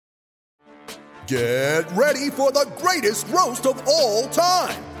Get ready for the greatest roast of all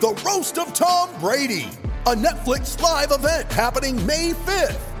time, the Roast of Tom Brady, a Netflix live event happening May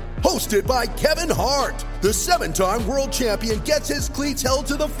 5th. Hosted by Kevin Hart, the 7-time world champion gets his cleats held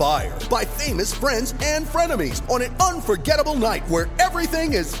to the fire by famous friends and frenemies on an unforgettable night where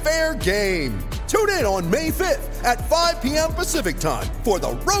everything is fair game. Tune in on May 5th at 5 p.m. Pacific time for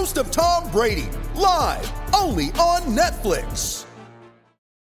the Roast of Tom Brady, live only on Netflix.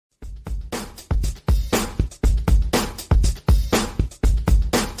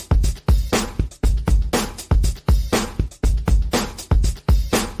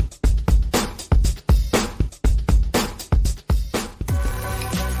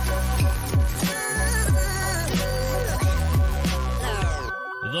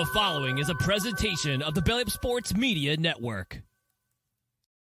 The following is a presentation of the Belly Up Sports Media Network.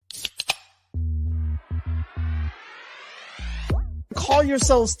 Call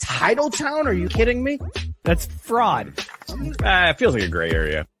yourselves Title Town? Are you kidding me? That's fraud. It feels like a gray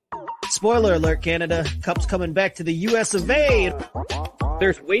area. Spoiler alert, Canada. Cup's coming back to the US of A.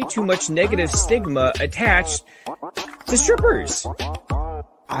 There's way too much negative stigma attached to strippers.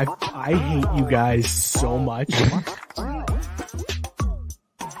 I hate you guys so much.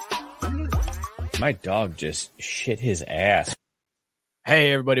 My dog just shit his ass.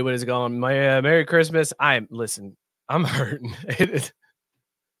 Hey everybody, what is going on? My Merry Christmas. I'm hurting.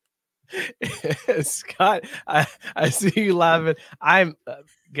 Scott, I see you laughing.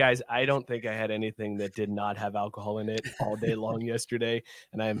 Guys, I don't think I had anything that did not have alcohol in it all day long yesterday,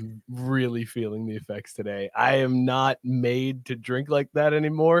 and I'm really feeling the effects today. I am not made to drink like that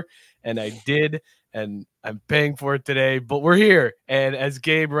anymore, and I did, and I'm paying for it today, but we're here, and as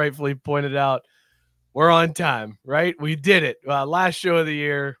Gabe rightfully pointed out, we're on time, right? We did it. Last show of the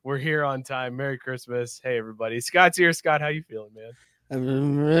year. We're here on time. Merry Christmas. Hey, everybody. Scott's here. Scott, how you feeling,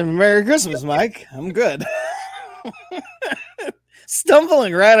 man? Merry Christmas, Mike. I'm good.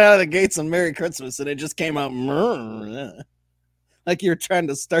 Stumbling right out of the gates on Merry Christmas, and it just came out like you're trying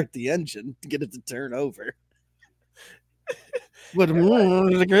to start the engine to get it to turn over. But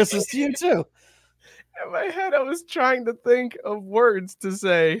the Christmas to you, too. In my head, I was trying to think of words to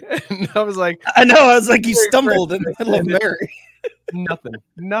say, and I was like, you stumbled in the middle of Mary. Nothing.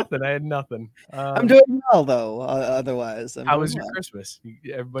 I had nothing. I'm doing well, though, otherwise. How was your Christmas?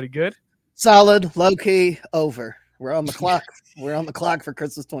 Everybody good? Solid, low-key, over. We're on the clock. We're on the clock for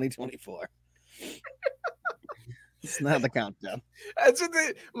Christmas 2024. It's not the countdown. That's what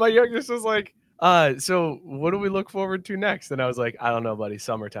my youngest was like, so what do we look forward to next? And I was like, I don't know, buddy.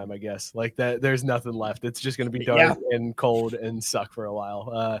 Summertime, I guess. Like that, there's nothing left. It's just going to be dark and cold and suck for a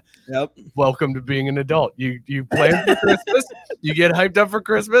while. Yep. Welcome to being an adult. You plan for Christmas. You get hyped up for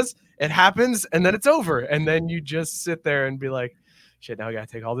Christmas. It happens, and then it's over. And then you just sit there and be like, shit, now we got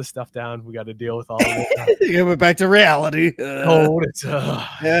to take all this stuff down. We got to deal with all of it. Yeah, we're back to reality. Cold. It's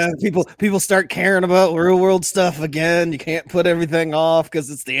people start caring about real world stuff again. You can't put everything off because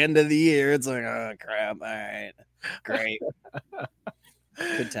it's the end of the year. It's like, oh crap! All right, great,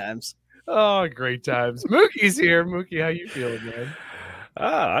 good times. Oh, great times. Mookie's here. Mookie, how you feeling, man?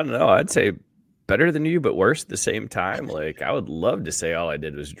 I don't know. I'd say better than you, but worse at the same time. Like, I would love to say all I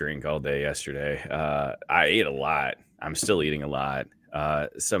did was drink all day yesterday. I ate a lot. I'm still eating a lot.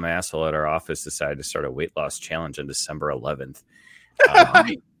 Some asshole at our office decided to start a weight loss challenge on December 11th.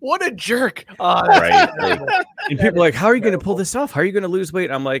 What a jerk. Right. And people are like, how are you going to pull this off? How are you going to lose weight?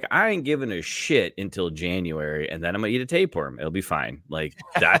 I'm like, I ain't giving a shit until January, and then I'm going to eat a tapeworm. It'll be fine. Like,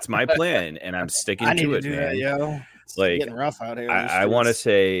 that's my plan, and I'm sticking to it, man. It's like, getting rough out here. I want to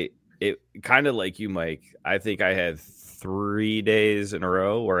say it kind of like you, Mike. I think I had 3 days in a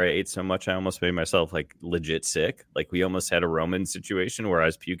row where I ate so much I almost made myself like legit sick. Like we almost had a Roman situation where I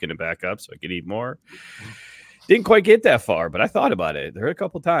was puking it back up so I could eat more. Didn't quite get that far, but I thought about it. There were a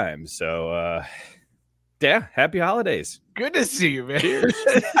couple times. So yeah, happy holidays. Good to see you, man.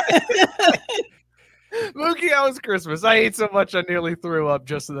 Mookie, how was Christmas? I ate so much I nearly threw up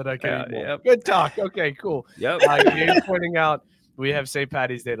just so that I could eat more. Yep. Good talk. Okay, cool. Yep. You're pointing out we have St.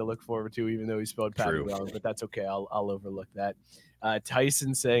 Patty's Day to look forward to, even though he spelled Patty wrong, but that's okay. I'll overlook that.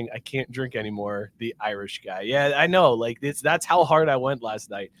 Tyson saying, I can't drink anymore. The Irish guy. Yeah, I know. Like that's how hard I went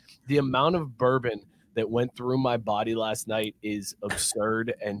last night. The amount of bourbon that went through my body last night is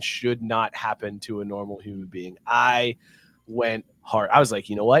absurd and should not happen to a normal human being. I went hard. I was like,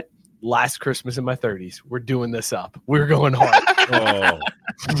 you know what? Last Christmas in my 30s, we're doing this up. We're going hard.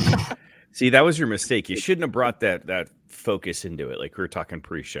 See, that was your mistake. You shouldn't have brought that focus into it. Like we were talking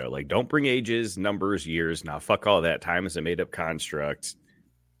pre-show. Like, don't bring ages, numbers, years. Now, fuck all that. Time is a made-up construct.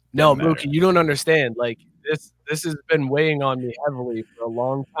 No, Mookie, you don't understand. Like, this has been weighing on me heavily for a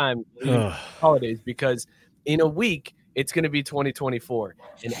long time, holidays, because in a week it's going to be 2024,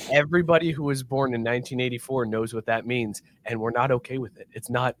 and everybody who was born in 1984 knows what that means, and we're not okay with it. It's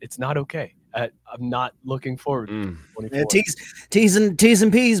not okay. I'm not looking forward to 2024. Yeah, T's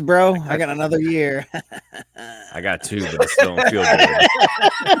and P's, bro. I got another year. I got 2, but I still don't feel good.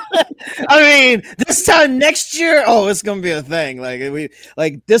 I mean, this time next year, it's gonna be a thing.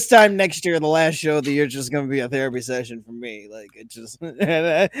 Like this time next year, the last show of the year, is just gonna be a therapy session for me. Like it just, and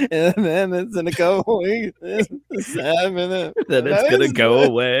then it's gonna go away. Then it's gonna go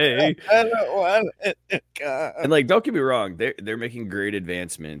away. I don't want it to go. And like, don't get me wrong, they're making great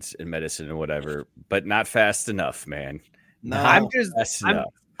advancements in medicine and whatever, but not fast enough, man. No,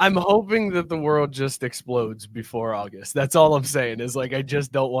 I'm hoping that the world just explodes before August. That's all I'm saying. Is like I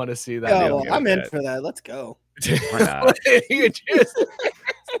just don't want to see that. I'm in for that. Let's go. Why not?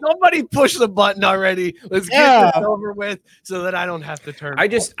 Somebody push the button already. Let's get this over with so that I don't have to turn.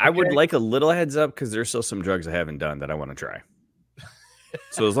 I would like a little heads up because there's still some drugs I haven't done that I want to try.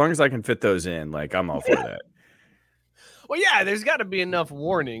 So as long as I can fit those in, like I'm all for that. Well, yeah, there's got to be enough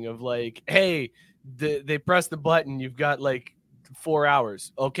warning of like, hey, they press the button. You've got like 4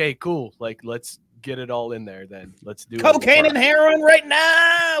 hours. Okay, cool. Like, let's get it all in there then. Let's do cocaine and heroin right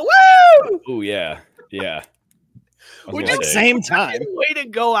now. Woo! Oh, yeah. Yeah. Would at the same time. Way to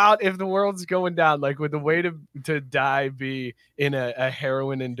go out if the world's going down. Like, would the way to die be in a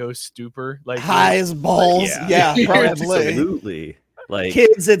heroin-induced stupor? Like high as balls. Yeah, probably. Absolutely. Like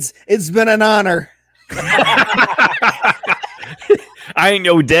kids, it's been an honor. I ain't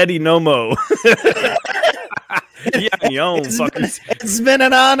no daddy no mo. It's been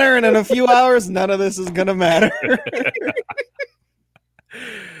an honor, and in a few hours, none of this is gonna matter.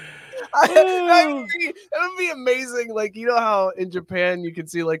 That would be amazing. Like, you know how in Japan you can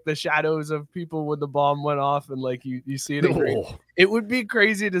see like the shadows of people when the bomb went off, and like you see it in green. It would be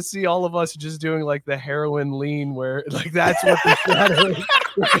crazy to see all of us just doing like the heroin lean, where like that's what the shadow is.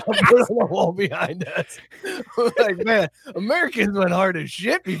 Put on the wall behind us. Like, man, Americans went hard as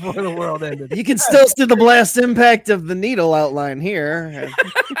shit before the world ended. You can still see the blast impact of the needle outline here.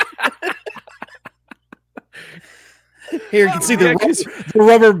 Here you can see the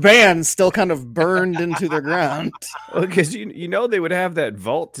rubber band still kind of burned into the ground. Well, because you know they would have that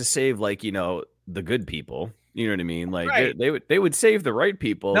vault to save like the good people. You know what I mean? Like right. they would save the right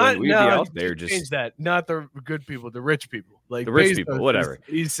people. And we'd be out there just change that. Not the good people, the rich people. Like the rich people, whatever.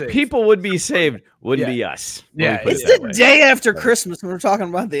 He's safe. People would be saved. Wouldn't be us. Yeah, it's the day after Christmas when we're talking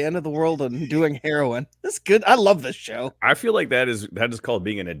about the end of the world and doing heroin. That's good. I love this show. I feel like that is called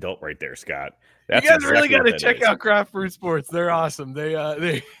being an adult right there, Scott. That's you guys really got to check out Craft Fruit Sports. They're awesome.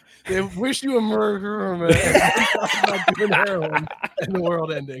 They wish you a murder, about doing heroin and the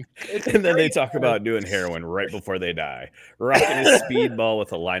world ending. And then they talk about doing heroin right before they die, rocking a speedball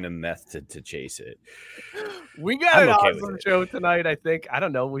with a line of meth to chase it. We got an awesome show tonight, I think. I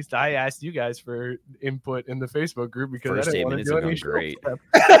don't know. I asked you guys for input in the Facebook group because I didn't want to do any great.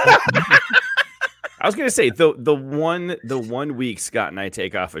 I was gonna say the one week Scott and I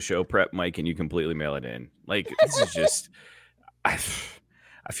take off a show prep, Mike, and you completely mail it in. Like this is just, I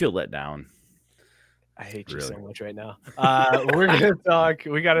feel let down. I hate you so much right now. We're gonna talk.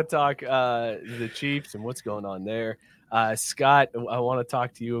 We got to talk the Chiefs and what's going on there. Scott, I want to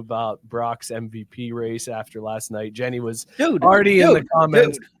talk to you about Brock's MVP race after last night. Jenny was already in the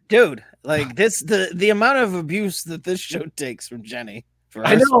comments. Dude, like this, the amount of abuse that this show takes from Jenny.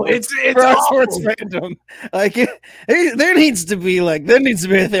 I know it's sports fandom. Like there needs to be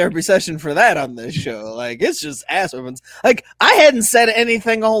a therapy session for that on this show. Like it's just ass weapons. Like I hadn't said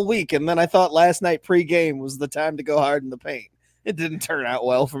anything all week, and then I thought last night pregame was the time to go hard in the paint. It didn't turn out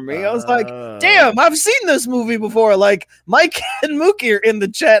well for me. I was like, damn, I've seen this movie before. Like Mike and Mookie are in the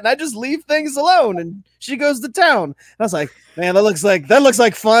chat, and I just leave things alone, and she goes to town. And I was like, man, that looks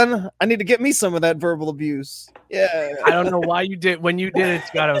like fun. I need to get me some of that verbal abuse. Yeah. I don't know why you did. When you did it,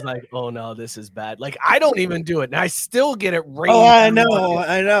 Scott, I was like, oh no, this is bad. Like I don't even do it, and I still get it rained. Oh, I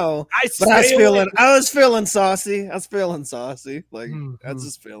know. But I was feeling saucy. Like I was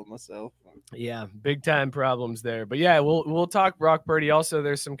just feeling myself. Yeah, big time problems there. But yeah, we'll talk Brock Purdy. Also,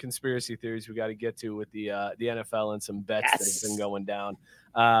 there's some conspiracy theories we got to get to with the NFL and some bets that have been going down.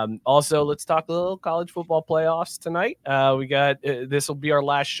 Also, let's talk a little college football playoffs tonight. We got this will be our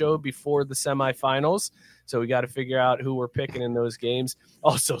last show before the semifinals, so we got to figure out who we're picking in those games.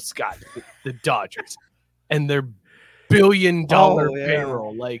 Also, Scott, the Dodgers and their billion yeah.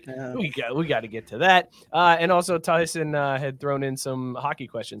 payroll. Like Yeah. we got to get to that. And also Tyson had thrown in some hockey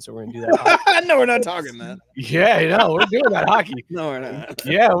questions, so we're gonna do that. No, we're not talking that. Yeah, we're doing that hockey. No, we're not.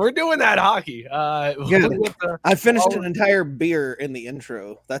 Yeah, we're doing that hockey. I finished an entire beer in the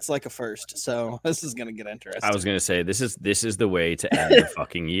intro. That's like a first. So this is gonna get interesting. I was gonna say this is the way to end the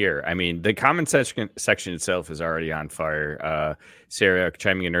fucking year. I mean, the comment section itself is already on fire. Sarah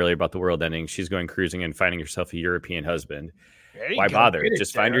chiming in earlier about the world ending. She's going cruising and finding herself a European husband. Why bother?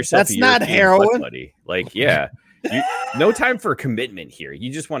 Just find yourself That's a not European heroin, buddy. Like, yeah, no time for commitment here. You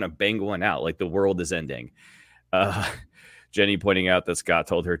just want to bang one out. Like the world is ending. Jenny pointing out that Scott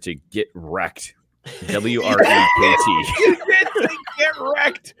told her to get wrecked. WREKT. You did say get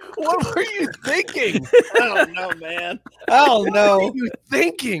wrecked. What were you thinking? I don't know, man. I don't know. What were you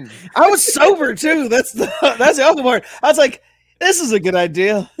thinking? I was sober too. That's the awful part. I was like, this is a good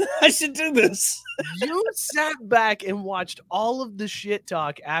idea. I should do this. You sat back and watched all of the shit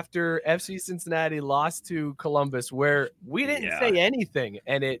talk after FC Cincinnati lost to Columbus, where we didn't say anything,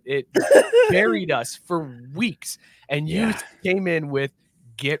 and it buried us for weeks. And you came in with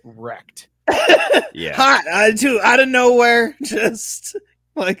get wrecked. Yeah, hot out of nowhere, just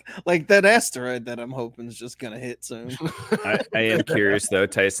like that asteroid that I'm hoping is just gonna hit soon. I am curious though.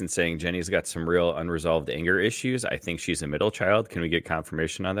 Tyson saying Jenny's got some real unresolved anger issues. I think she's a middle child. Can we get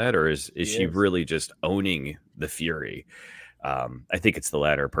confirmation on that, or is she really just owning the fury? I think it's the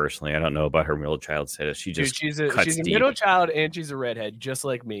latter. Personally, I don't know about her middle child status. She's a middle child and she's a redhead, just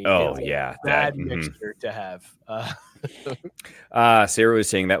like me. Oh it's yeah, bad mixture to have. Sarah was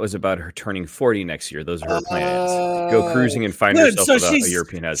saying that was about her turning 40 next year. Those are her plans. Go cruising and find herself a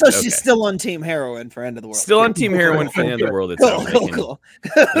European husband. So she's still on Team Heroin for End of the World. Still on Team Heroin for the End of the World itself. Cool.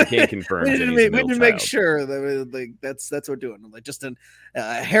 I can't confirm. We need to make sure that that's what we're doing. Like just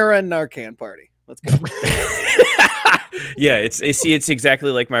a heroin Narcan party. Let's go. Yeah, it's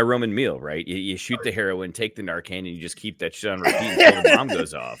exactly like my Roman meal, right? You shoot the heroin, take the Narcan, and you just keep that shit on repeat until the bomb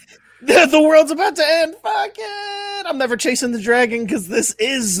goes off. The world's about to end. Fuck it. I'm never chasing the dragon because this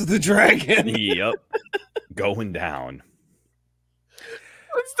is the dragon. Yep. Going down.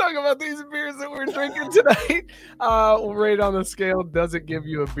 Let's talk about these beers that we're drinking tonight. Rate on the scale doesn't give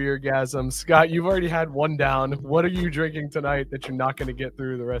you a beergasm. Scott, you've already had one down. What are you drinking tonight that you're not going to get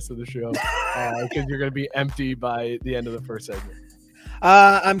through the rest of the show? Because you're going to be empty by the end of the first segment.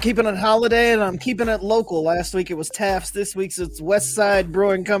 I'm keeping it holiday and I'm keeping it local. Last week it was Taft's. This week's it's West Side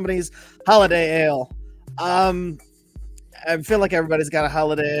Brewing Company's Holiday Ale. I feel like everybody's got a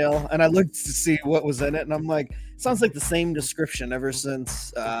holiday ale, and I looked to see what was in it, and I'm like, sounds like the same description ever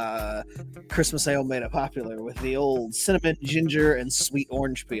since Christmas ale made it popular with the old cinnamon, ginger, and sweet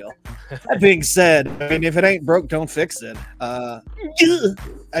orange peel. That being said, I mean, if it ain't broke, don't fix it. I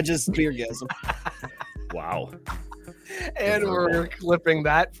just beergasm. Wow. And we're clipping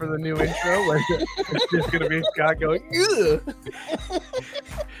that for the new intro where it's just going to be Scott going, ugh.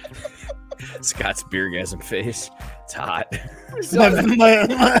 Scott's beergasm face. It's hot.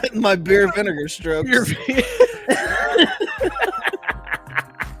 My beer vinegar strokes.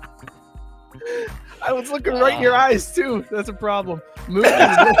 I was looking right in your eyes too. That's a problem.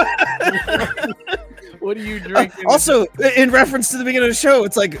 What are you drinking? Also, in reference to the beginning of the show,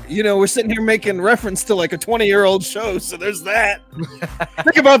 it's like, we're sitting here making reference to like a 20-year-old show. So there's that.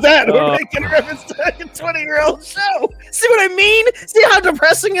 Think about that. We're making reference to like a 20-year-old show. See what I mean? See how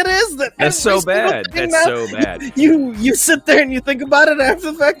depressing it is? That's so bad. That's so bad. You sit there and you think about it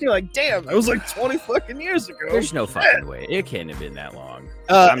after the fact. You're like, damn, that was like 20 fucking years ago. There's no fucking way. It can't have been that long.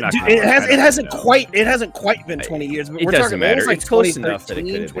 It hasn't quite been 20 years. But it doesn't matter. It's close enough that it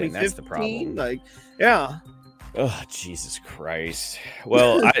could have been. That's the problem. Yeah. Oh, Jesus Christ.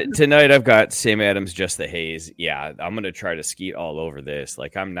 Well, tonight I've got Sam Adams, Just the Haze. Yeah, I'm going to try to skeet all over this.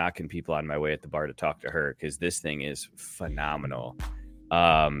 Like, I'm knocking people on my way at the bar to talk to her because this thing is phenomenal.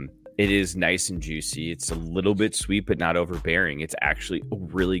 It is nice and juicy. It's a little bit sweet, but not overbearing. It's actually a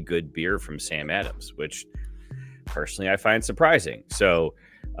really good beer from Sam Adams, which personally I find surprising. So,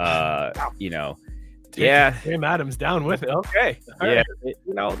 yeah, Sam Adams down with it. Okay, yeah,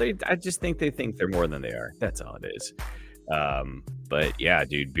 I just think they think they're more than they are. That's all it is. But yeah,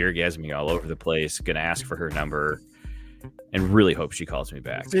 dude, beergasming all over the place. Gonna ask for her number, and really hope she calls me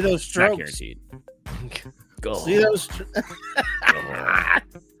back. See those strokes? Not guaranteed. Go. See those.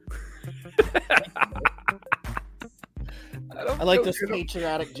 I like this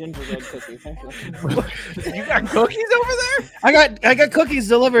patriotic gingerbread cookie. Thank you. You got cookies over there? I got cookies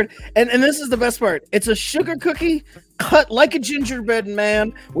delivered, and this is the best part. It's a sugar cookie cut like a gingerbread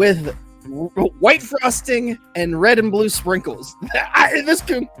man with white frosting and red and blue sprinkles. This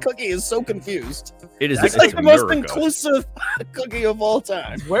cookie is so confused. It is It's like the most inclusive cookie of all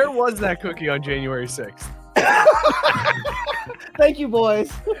time. Where was that cookie on January 6th? Thank you,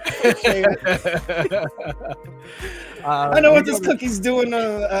 boys. I know what this cookie's doing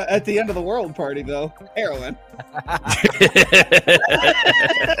at the end of the world party, though. Heroin.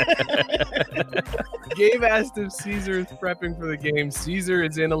 Gabe asked if Caesar is prepping for the game. Caesar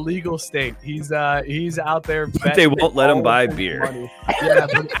is in a legal state. He's out there. But they won't let him buy beer. Money. Yeah,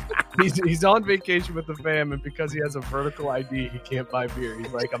 but he's on vacation with the fam, and because he has a vertical ID, he can't buy beer.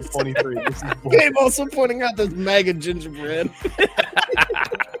 He's like, I'm 23. This is Gabe also pointing out this MAGA gingerbread.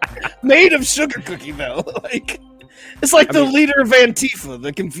 Made of sugar cookie, though. Like, it's like the leader of Antifa,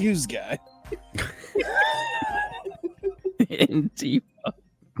 the confused guy. Antifa.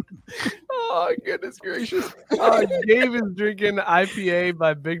 Oh, goodness gracious. Gabe is drinking IPA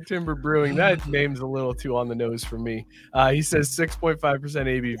by Big Timber Brewing. That name's a little too on the nose for me. He says 6.5%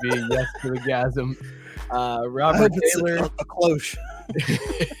 ABV. Yes to the gasm. Robert Taylor. A cloche.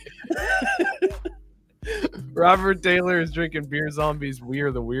 Robert Taylor is drinking Beer Zombies. We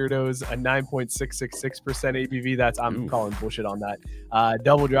Are the Weirdos, a 9.666% ABV. That's I'm calling bullshit on that.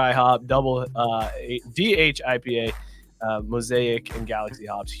 Double dry hop, double DH IPA, Mosaic and Galaxy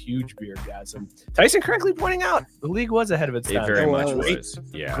hops. Huge beer gasm. Tyson correctly pointing out the league was ahead of its time. It very much was.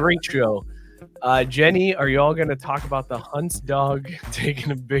 Yeah. Great show. Jenny, are you all going to talk about the Hunt's dog taking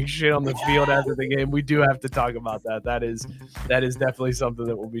a big shit on the field after the game? We do have to talk about that. That is definitely something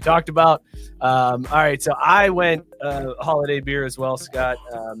that will be talked about. All right, so I went holiday beer as well, Scott.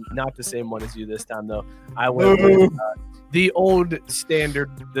 Not the same one as you this time, though. I went with the old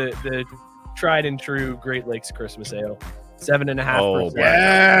standard, the tried and true Great Lakes Christmas Ale. 7.5%.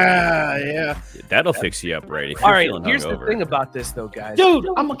 Yeah. That'll fix you up, right? All right, here's the thing about this, though, guys. Dude,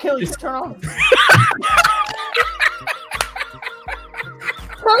 I'm gonna kill you. Turn on. Turn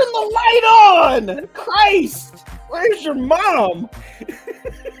the light on! Christ! Where's your mom?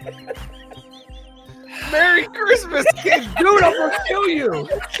 Merry Christmas, kid. Dude, I'm gonna kill you.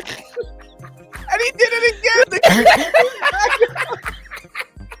 And he did it again.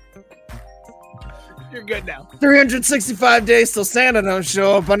 You're good now. 365 days till Santa don't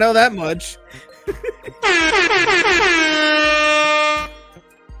show up. I know that much.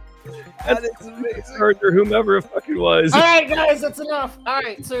 That is amazing. Or whomever it fucking was. All right, guys, that's enough. All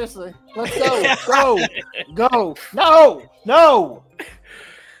right, seriously. Let's go. Go. No.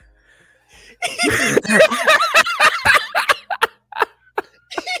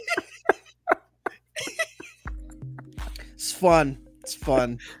 It's fun.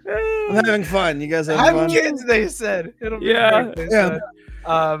 I'm having fun. You guys having fun? Kids, they said. It'll be Yeah. great, they said.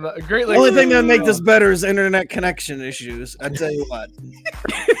 Great The only thing that make this better is internet connection issues. I tell you what.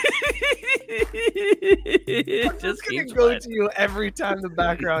 It's gonna go to you every time the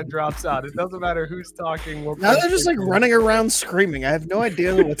background drops out. It doesn't matter who's talking. Now they're just like running around screaming. I have no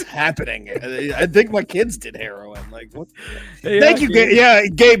idea what's happening. I think my kids did heroin. Like, what? Thank you, Gabe. Yeah,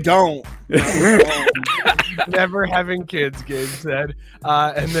 Gabe, don't. Never having kids, Gabe said.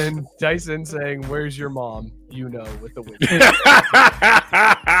 And then Dyson saying, "Where's your mom?" You know, with the wink.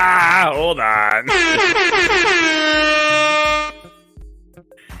 Hold on.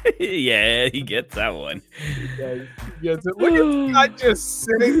 Yeah, he gets that one. Yes. Look at Scott just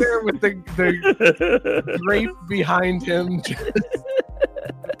sitting there with the grape behind him.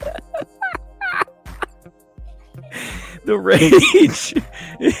 The rage.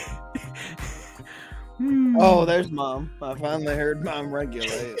 Oh, there's mom. I finally heard mom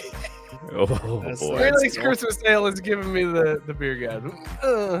regulate. Oh, boy. Great Lakes Christmas Ale is giving me the beer guide.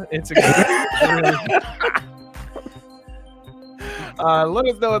 It's a good. Let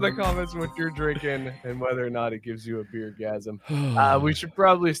us know in the comments what you're drinking and whether or not it gives you a beer gasm. We should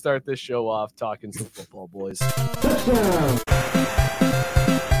probably start this show off talking some football, boys.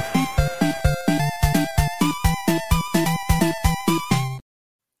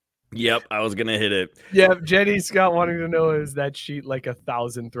 Yep, I was gonna hit it. Yeah, Jenny Scott wanting to know, is that sheet like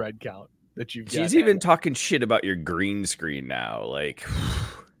 1,000 thread count that you've got? She's even talking shit about your green screen now. Like,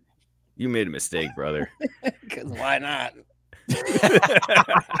 you made a mistake, brother. Because why not?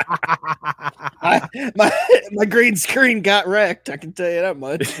 my green screen got wrecked. I can tell you that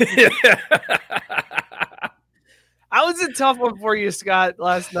much. How was a tough one for you, Scott,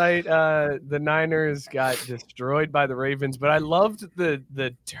 last night? The Niners got destroyed by the Ravens, but I loved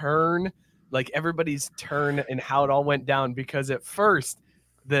the turn, like everybody's turn and how it all went down, because at first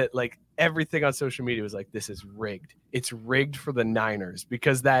that like everything on social media was like, this is rigged. It's rigged for the Niners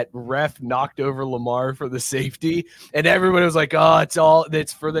because that ref knocked over Lamar for the safety, and everybody was like, oh,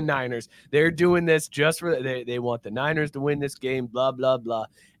 it's for the Niners. They're doing this just for they want the Niners to win this game, blah, blah, blah.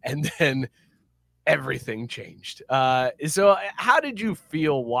 And then everything changed. So how did you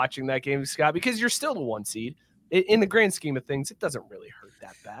feel watching that game, Scott? Because you're still the 1 seed. In the grand scheme of things, it doesn't really hurt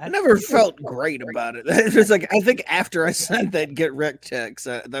that bad. I never felt great about it. It was like, I think after I sent that get wrecked text,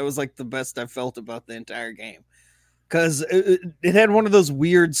 that was like the best I felt about the entire game. Because it had one of those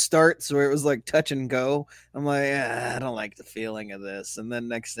weird starts where it was like touch and go. I'm like, I don't like the feeling of this. And then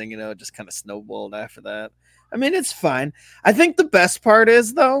next thing you know, it just kind of snowballed after that. I mean, it's fine. I think the best part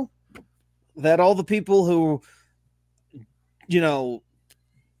is, though, that all the people who,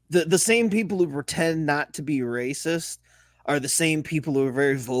 the same people who pretend not to be racist are the same people who are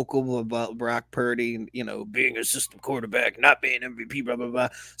very vocal about Brock Purdy, being a system quarterback, not being MVP, blah, blah, blah.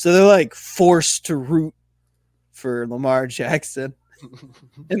 So they're like forced to root for Lamar Jackson.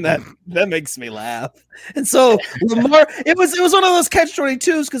 And that makes me laugh. And so Lamar, it was one of those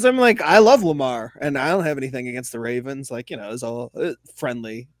catch-22s because I'm like, I love Lamar and I don't have anything against the Ravens. Like, it's all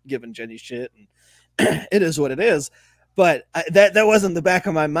friendly, giving Jenny shit. And it is what it is. But that wasn't the back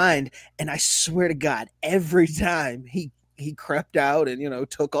of my mind. And I swear to God, every time he crept out and,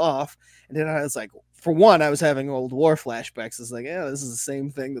 took off. And then I was like, for one, I was having old war flashbacks. It's like, yeah, this is the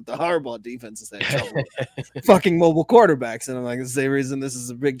same thing that the Harbaugh defense has had trouble with. Fucking mobile quarterbacks. And I'm like, it's the same reason this is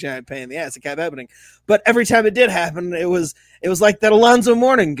a big giant pain in the ass. It kept happening. But every time it did happen, it was like that Alonzo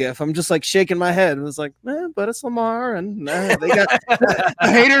Mourning gif. I'm just like shaking my head. It was like, but it's Lamar, and they got the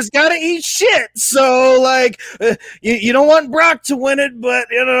haters got to eat shit. So like, you don't want Brock to win it, but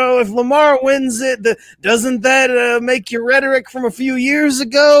if Lamar wins it, doesn't that make your rhetoric from a few years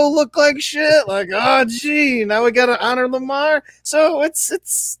ago look like shit? Like, oh gee, now we got to honor Lamar. So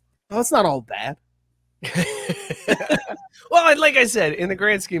it's not all bad. Well, like I said, in the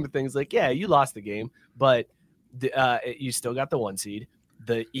grand scheme of things, like, yeah, you lost the game, but you still got the 1 seed.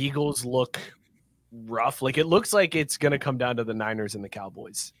 The Eagles look rough. Like, it looks like it's going to come down to the Niners and the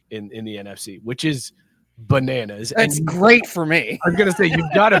Cowboys in the NFC, which is bananas. That's great for me. I'm going to say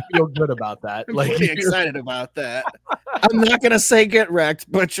you've got to feel good about that. I'm pretty excited about that. I'm not going to say get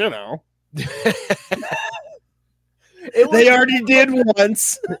wrecked, but they already did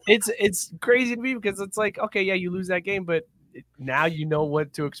once. It's crazy to me because it's like, okay, yeah, you lose that game, but now you know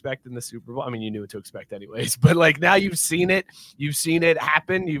what to expect in the Super Bowl. I mean, you knew what to expect anyways, but like now you've seen it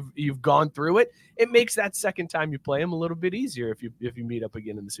happen. You've gone through it. It makes that second time you play them a little bit easier if you meet up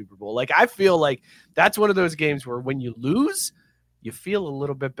again in the Super Bowl. Like, I feel like that's one of those games where when you lose, you feel a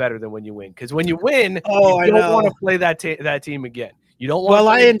little bit better than when you win. Because when you win, you don't want to play that team again. You don't want. Well,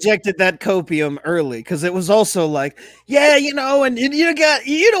 I injected that copium early because it was also like, yeah, and you don't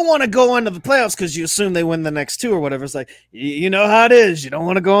want to go into the playoffs because you assume they win the next two or whatever. It's like, you know how it is. You don't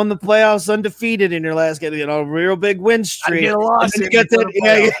want to go in the playoffs undefeated in your last game, a real big win streak. Get a loss. You got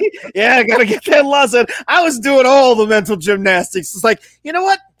that, I gotta get that loss. And I was doing all the mental gymnastics. It's like, you know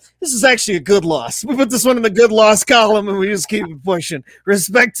what? This is actually a good loss. We put this one in the good loss column and we just keep pushing.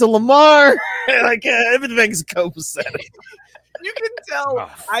 Respect to Lamar. Like, everything's copacetic. You can tell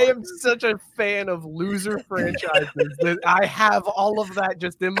I am such a fan of loser franchises that I have all of that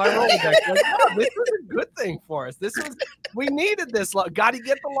just in my Rolodex. Like, oh, this is a good thing for us. We needed this. Got to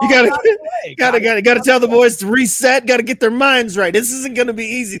get the loss out of the way. Got to tell the boys to reset. Got to get their minds right. This isn't going to be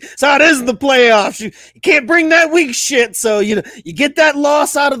easy. So it is in the playoffs. You can't bring that weak shit. So you get that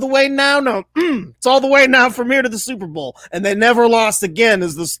loss out of the way now. No, it's all the way now from here to the Super Bowl, and they never lost again.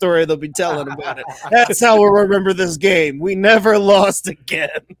 Is the story they'll be telling about it. That's how we'll remember this game. We never lost again.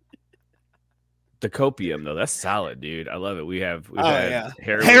 The copium, though, that's solid, dude. I love it. We've had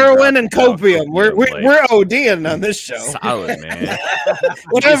heroin and copium. We're ODing on this show. Solid, man.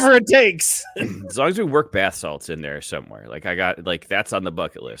 Whatever it takes. As long as we work bath salts in there somewhere, like I got, like that's on the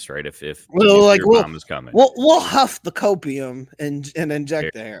bucket list, right? If your mom is coming, we'll huff the copium and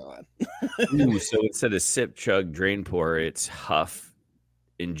inject the heroin. Ooh, so instead of sip, chug, drain, pour, it's huff,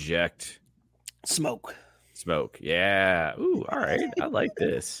 inject, smoke. Yeah. Ooh, all right. I like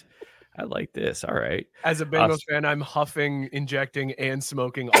this. All right. As a Bengals fan, I'm huffing, injecting, and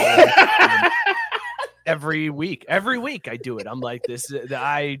smoking all of it. Every week I do it. I'm like,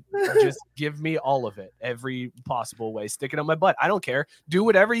 I just give me all of it, every possible way. Stick it on my butt. I don't care. Do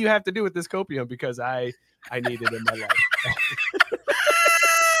whatever you have to do with this copium because I need it in my life.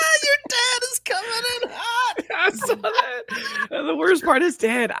 Your dad is coming in hot. I saw that. And the worst part is,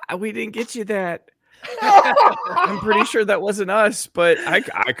 Dad, we didn't get you that. I'm pretty sure that wasn't us, but I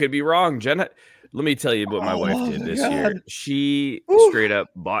could be wrong. Jenna, let me tell you what my wife did this year. She straight up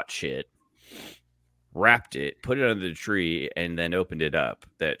bought shit wrapped it, put it under the tree, and then opened it up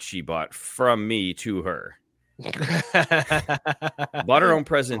that she bought from me to her. Bought her own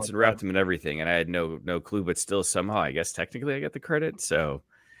presents and wrapped them in everything, and I had no clue, but still somehow I guess technically I get the credit. So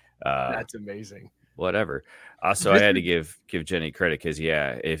that's amazing. Whatever. Also, I had to give Jenny credit because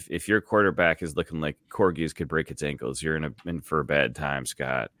if your quarterback is looking like corgis could break its ankles, you're in for a bad time,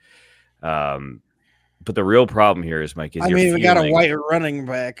 Scott. But the real problem here is, Mike, we got a white running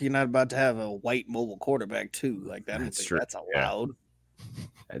back. You're not about to have a white mobile quarterback too. Like that. That's true. That's allowed.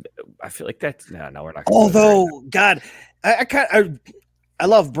 I feel like that's no, we're not. Although, God, I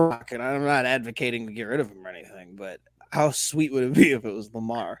love Brock, and I'm not advocating to get rid of him or anything. But how sweet would it be if it was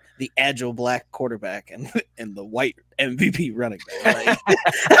Lamar, the agile black quarterback, and the white MVP running back?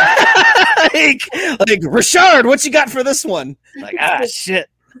 Like Rashard, what you got for this one? Like shit.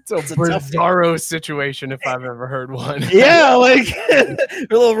 It's a bizarro situation if I've ever heard one. Yeah, like a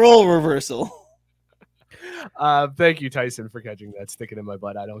little role reversal. Thank you, Tyson, for catching that, sticking in my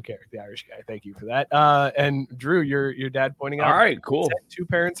butt. I don't care. The Irish guy. Thank you for that. And Drew, your dad pointing out. All right, cool. 2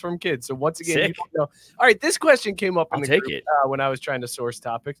 parents from kids. So once again, you don't know. All right, this question came up in the group, it when I was trying to source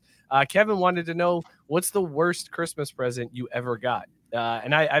topics. Kevin wanted to know, what's the worst Christmas present you ever got?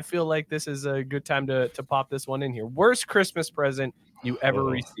 And I feel like this is a good time to pop this one in here. Worst Christmas present you ever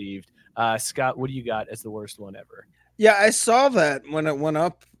received. Scott, what do you got as the worst one ever? Yeah, I saw that when it went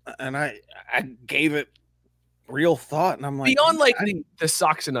up, and I gave it real thought, and I'm like, beyond like the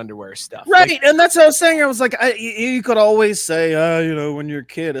socks and underwear stuff, right? Like, and that's what I was saying. I was like, you could always say, when you're a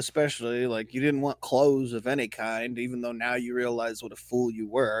kid, especially, like you didn't want clothes of any kind, even though now you realize what a fool you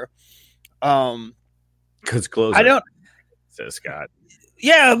were. Because clothes. Says Scott.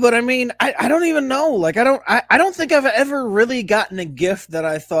 Yeah, but I mean, I don't even know. Like, I don't think I've ever really gotten a gift that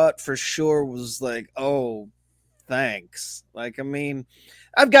I thought for sure was like, oh, thanks. Like, I mean,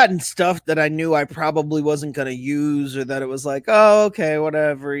 I've gotten stuff that I knew I probably wasn't going to use, or that it was like, oh, okay,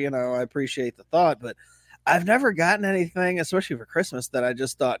 whatever. I appreciate the thought, but I've never gotten anything, especially for Christmas, that I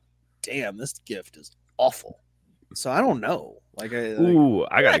just thought, damn, this gift is awful. So I don't know. I got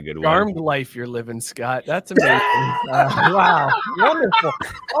a good one. Charmed life you're living, Scott. That's amazing. Wow, wonderful.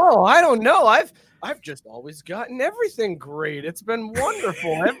 Oh, I don't know. I've just always gotten everything great. It's been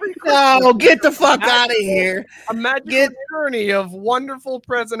wonderful. Every Christmas, get the fuck out of here. Imagine a journey of wonderful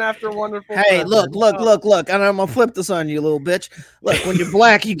present after wonderful. Hey, present. Look, and I'm gonna flip this on you, little bitch. Look, when you're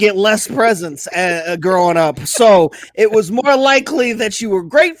black, you get less presents growing up. So it was more likely that you were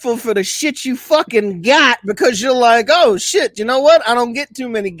grateful for the shit you fucking got, because you're like, oh shit, you know what? I don't get too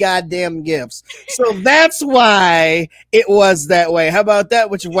many goddamn gifts. So that's why it was that way. How about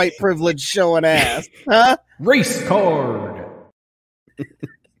that with your white privilege showing ass? Huh? Race card.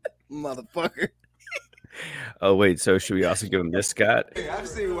 Motherfucker. Oh, wait. So should we also give him this, Scott? Hey, I've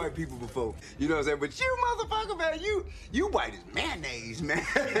seen white people before. You know what I'm saying? But you, motherfucker, man, you white as mayonnaise, man.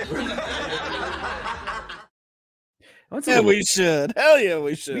 We should. Hell yeah,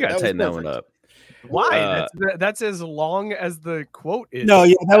 we should. We got to tighten that one up. Why? That's as long as the quote is. No,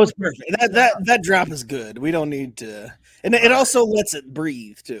 yeah, that was perfect. That drop is good. We don't need to. And it also lets it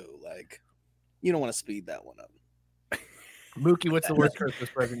breathe, too. Like, you don't want to speed that one up. Mookie, what's the worst Christmas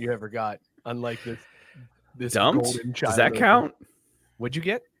present you ever got? Unlike this dumped? Golden child. Does that count? What'd you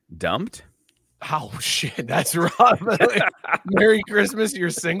get? Dumped? Oh shit, that's rough. Merry Christmas, you're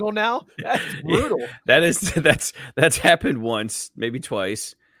single now? That's brutal. That's happened once, maybe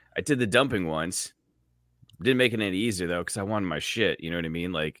twice. I did the dumping once. Didn't make it any easier though, because I wanted my shit. You know what I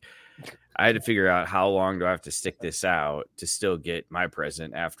mean? Like, I had to figure out how long do I have to stick this out to still get my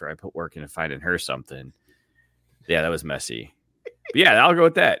present after I put work into finding her something. Yeah, that was messy. But yeah, I'll go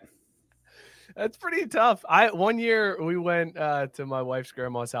with that. That's pretty tough. One year we went to my wife's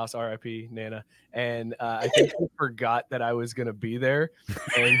grandma's house, R.I.P. Nana, and I think she forgot that I was gonna be there,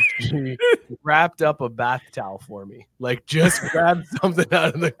 and she wrapped up a bath towel for me. Like, just grabbed something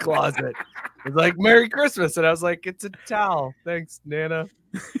out of the closet. It was like, "Merry Christmas," and I was like, "It's a towel, thanks, Nana."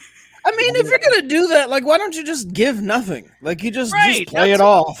 I mean, if you're gonna do that, like, why don't you just give nothing? Like, you just play it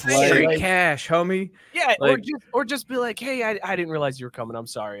off. Like, cash, homie. Yeah, like, or just be like, hey, I didn't realize you were coming. I'm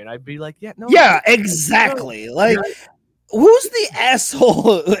sorry. And I'd be like, yeah, no. Yeah, exactly. Like, who's the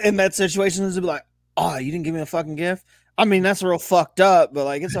asshole in that situation? Is to be like, oh, you didn't give me a fucking gift? I mean, that's real fucked up, but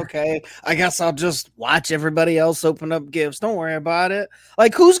like, it's okay. I guess I'll just watch everybody else open up gifts. Don't worry about it.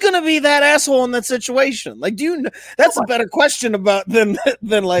 Like, who's gonna be that asshole in that situation? Like, do you know? That's a better question about than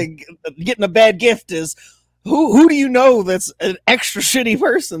like getting a bad gift is, Who do you know that's an extra shitty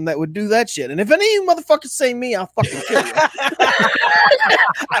person that would do that shit? And if any of you motherfuckers say me, I'll fucking kill you.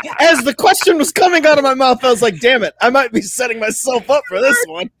 As the question was coming out of my mouth, I was like, damn it, I might be setting myself up for this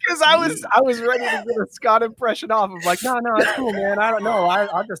one. Because I was ready to get a Scott impression off. I'm like, no, it's cool, man. I don't know.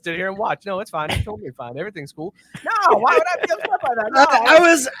 I'll just sit here and watch. No, it's fine. It's totally fine. Everything's cool. No, why would I be upset by that? No,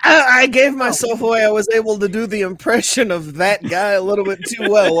 I gave myself away. I was able to do the impression of that guy a little bit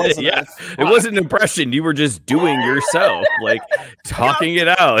too well, wasn't Yeah, I? it wasn't an impression. You were just doing yourself, like talking it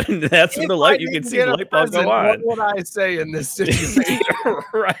out, and that's when the light you can see the light bulb go on. What would I say in this situation?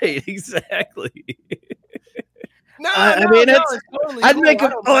 Right, exactly. I'd make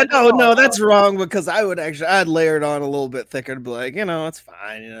him. Oh no, that's wrong because I'd layer it on a little bit thicker to be like, it's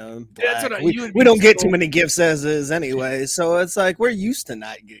fine, That's what we don't get too many gifts as is anyway, so it's like we're used to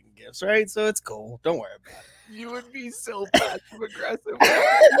not getting gifts, right? So it's cool. Don't worry about it. You would be so passive aggressive.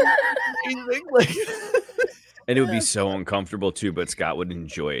 And it would be so uncomfortable too, but Scott would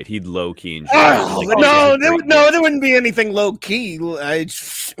enjoy it. He'd low key enjoy it. There wouldn't be anything low key.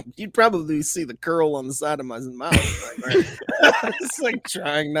 You'd probably see the curl on the side of my mouth. It's like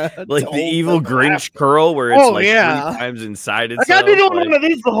trying not like to the evil Grinch curl where it's 3 times inside itself. I'd be doing one of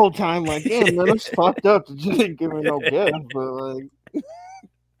these the whole time. Like, damn, man, it's fucked up that you didn't give me no gift, but like.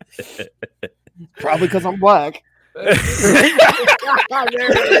 Probably because I'm black. There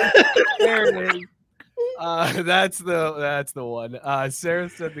it is. That's the one. Sarah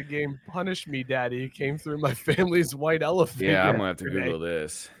said the game "Punish Me, Daddy" came through my family's white elephant. Yeah, I'm gonna have to Google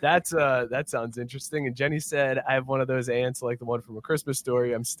this. That sounds interesting. And Jenny said, "I have one of those aunts like the one from A Christmas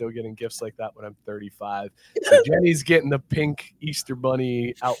Story. I'm still getting gifts like that when I'm 35." So Jenny's getting the pink Easter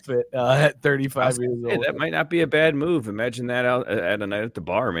Bunny outfit at 35 years old. Hey, that might not be a bad move. Imagine that out at a night at the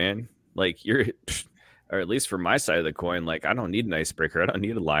bar, man. Like you're. Or at least for my side of the coin, like I don't need an icebreaker. I don't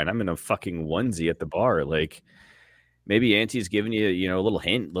need a line. I'm in a fucking onesie at the bar. Like maybe Auntie's giving you, a little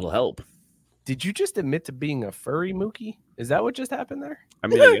hint, little help. Did you just admit to being a furry, Mookie? Is that what just happened there? I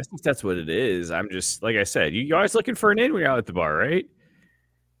mean, I guess that's what it is. I'm just, like I said, you're always looking for an in when you're out at the bar, right?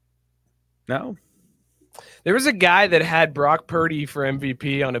 No? There was a guy that had Brock Purdy for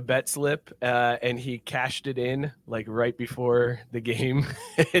MVP on a bet slip, and he cashed it in like right before the game,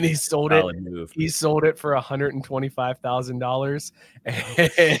 and he sold it. Move. He sold it for $125,000,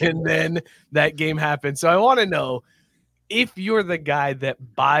 and then that game happened. So I want to know if you're the guy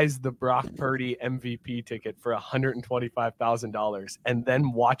that buys the Brock Purdy MVP ticket for $125,000 and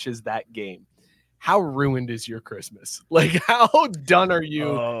then watches that game. How ruined is your Christmas? Like, how done are you?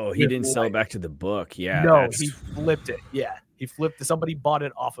 Oh, he didn't sell it back to the book. Yeah. No, he flipped it. Yeah. He flipped it. Somebody bought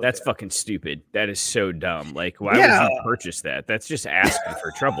it off of That's fucking stupid. That is so dumb. Like, why would you purchase that? That's just asking for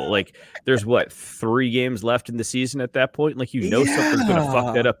trouble. Like, there's 3 games left in the season at that point? Like, something's going to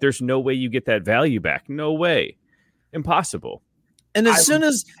fuck that up. There's no way you get that value back. No way. Impossible. And as soon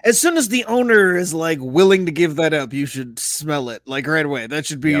as the owner is like willing to give that up, you should smell it like right away. That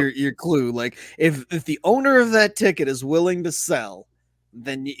should be your clue. Like if the owner of that ticket is willing to sell,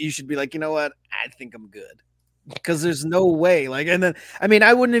 then you should be like, you know what? I think I'm good. Because there's no way. Like, and then I mean,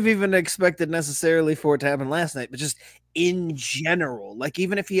 I wouldn't have even expected necessarily for it to happen last night, but just in general, like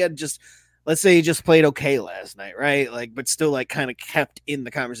even if he had just, let's say he just played okay last night, right? Like, but still like kind of kept in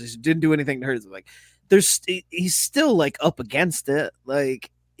the conversation, didn't do anything to hurt him. Like. He's still like up against it. Like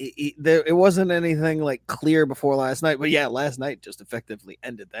it wasn't anything like clear before last night, but yeah, last night just effectively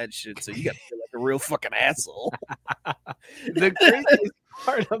ended that shit. So you got to feel like a real fucking asshole. The craziest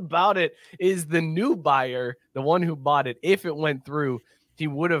part about it is the new buyer, the one who bought it. If it went through, he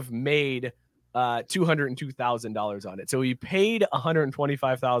would have made $202,000 on it. So he paid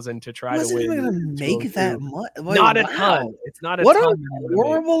 $125,000 to try to win. Make that much? Not a ton. It's not a what ton. A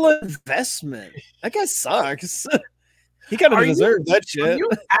horrible investment. That guy sucks. He kind of deserved that shit. Are you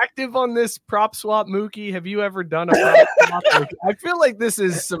active on this prop swap, Mookie? Have you ever done a prop swap? I feel like this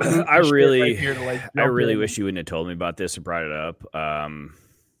is some. I really wish you wouldn't have told me about this or brought it up.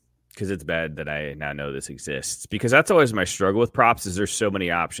 Because it's bad that I now know this exists. Because that's always my struggle with props is there's so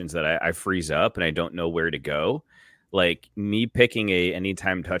many options that I freeze up and I don't know where to go. Like me picking a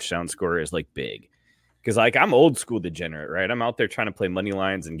anytime touchdown scorer is like big. Because like I'm old school degenerate, right? I'm out there trying to play money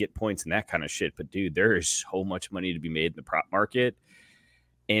lines and get points and that kind of shit. But dude, there is so much money to be made in the prop market.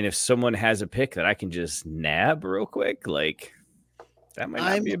 And if someone has a pick that I can just nab real quick, like that might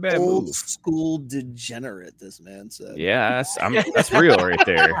not be a bad old move. School degenerate, this man said. Yeah, that's real right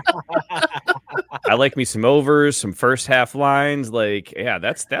there. I like me some overs, some first half lines. Like, yeah,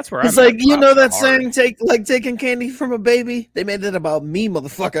 that's where it's I'm like, you know that saying, taking candy from a baby? They made it about me,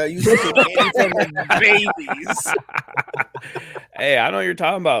 motherfucker. You taking candy from the babies. Hey, I know what you're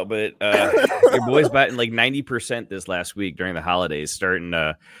talking about, but your boy's batting like 90% this last week during the holidays.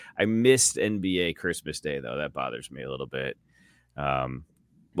 I missed NBA Christmas Day though. That bothers me a little bit.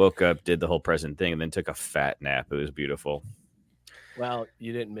 Woke up, did the whole present thing, and then took a fat nap. It was beautiful. Well,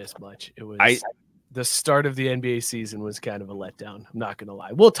 you didn't miss much. It was the start of the NBA season was kind of a letdown. I'm not gonna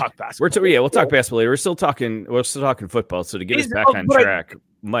lie. We'll talk basketball. We'll talk basketball later. We're still talking football. So to get us back on track,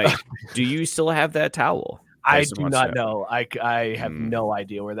 Mike, do you still have that towel? I do not know. I have no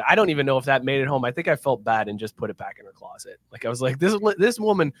idea where that. I don't even know if that made it home. I think I felt bad and just put it back in her closet. Like I was like, this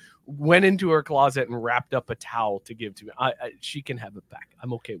woman went into her closet and wrapped up a towel to give to me. She can have it back.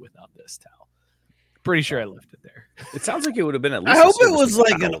 I'm okay without this towel. Pretty sure I left it there. It sounds like it would have been at least. I hope it was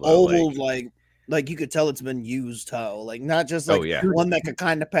like an old like you could tell it's been used towel, like not just like one that could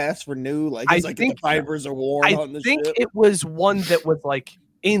kind of pass for new. Like I think the fibers are worn. I think it was one that was like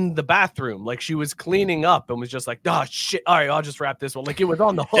in the bathroom, like she was cleaning up and was just like, oh shit, all right, I'll just wrap this one. Like it was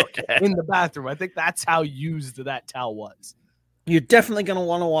on the hook in the bathroom. I think that's how used that towel was. You're definitely gonna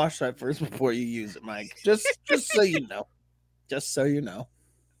want to wash that first before you use it, Mike. Just so you know. Just so you know.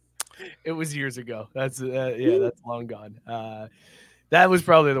 It was years ago. That's that's long gone. That was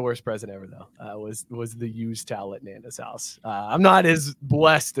probably the worst present ever, though. Was the used towel at Nana's house. I'm not as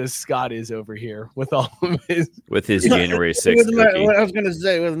blessed as Scott is over here with all of his January 6th. What I was gonna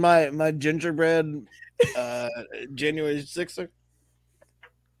say with my gingerbread January 6th.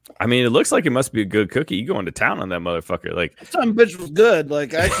 I mean, it looks like it must be a good cookie. You going to town on that motherfucker? Like some bitch was good.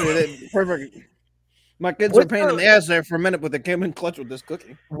 Like actually, perfect. My kids were pain in the ass there for a minute, but they came in clutch with this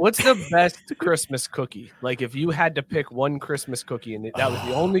cookie. What's the best Christmas cookie? Like if you had to pick one Christmas cookie and that was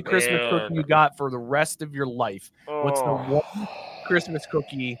the only Christmas cookie you got for the rest of your life, what's the one Christmas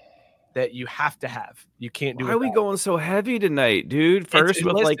cookie that you have to have? You can't do. Why are we going so heavy tonight, dude? First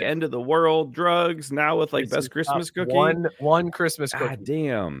with like end of the world drugs, now with like best Christmas cookie. One Christmas cookie. God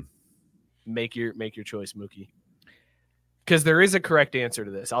damn. Make your choice, Mookie. Because there is a correct answer to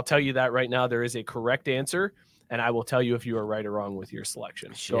this. I'll tell you that right now. There is a correct answer, and I will tell you if you are right or wrong with your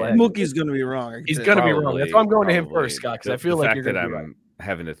selection. Mookie's going to be wrong. He's going to be wrong. That's why I'm going to him first, Scott, because I feel like you're going to be right.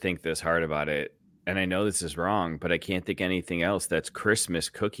 Having to think this hard about it, and I know this is wrong, but I can't think anything else that's Christmas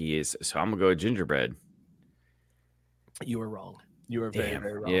cookies, so I'm going to go with gingerbread. You were wrong. You were very,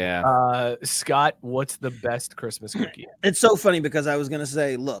 very wrong. Yeah. Scott, what's the best Christmas cookie? It's so funny because I was going to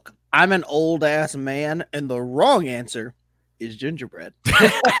say, look, I'm an old-ass man, and the wrong answer is gingerbread.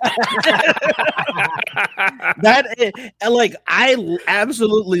 I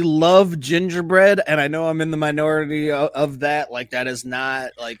absolutely love gingerbread, and I know I'm in the minority of that. Like that is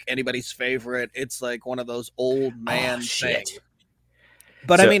not like anybody's favorite. It's like one of those old man things.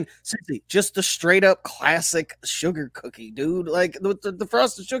 But I mean, seriously, just the straight up classic sugar cookie, dude. Like the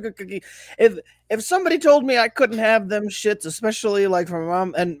frosted sugar cookie. If somebody told me I couldn't have them shits, especially like from my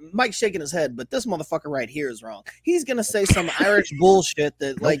mom, and Mike's shaking his head, but this motherfucker right here is wrong. He's gonna say some Irish bullshit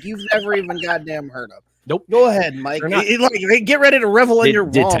that like you've never even goddamn heard of. Nope. Go ahead, Mike. Get ready to revel in your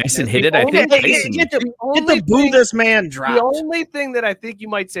wrong. Did Tyson hit it? I think Tyson. Get the boo this man dropped. The only thing that I think you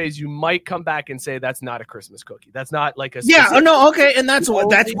might say is you might come back and say that's not a Christmas cookie. That's not like a okay, and that's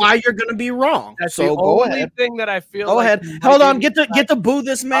why you're going to be wrong. That's so the go only ahead. thing that I feel. Go ahead. Hold on. Get the boo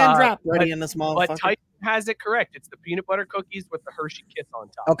this man drop ready in this motherfucker. But Tyson has it correct. It's the peanut butter cookies with the Hershey Kiss on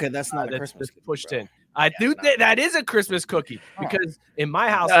top. Okay, that's not a Christmas cookie, pushed in. I do think that is a Christmas cookie because in my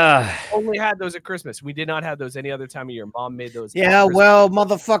house we only had those at Christmas. We did not have those any other time of year. Mom made those. Yeah, well,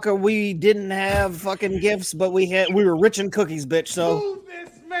 motherfucker, we didn't have fucking gifts, but we were rich in cookies, bitch. So Move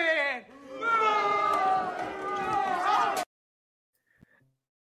this man.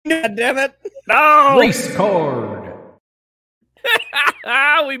 God damn it! No Race card.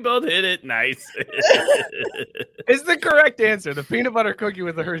 We both hit it. Nice. It's the correct answer. The peanut butter cookie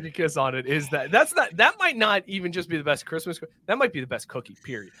with the Hershey Kiss on it is that. That might not even just be the best Christmas cookie. That might be the best cookie,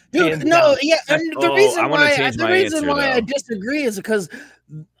 period. Dude, no, yeah. And the reason why I disagree is because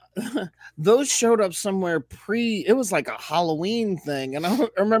those showed up somewhere it was like a Halloween thing. And I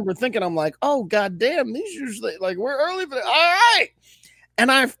remember thinking, I'm like, oh, goddamn, these usually like we're early for that. All right.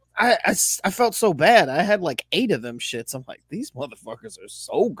 And I felt so bad. I had like 8 of them shits. I'm like, these motherfuckers are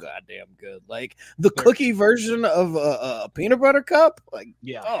so goddamn good. Like the cookie version of a peanut butter cup. Like,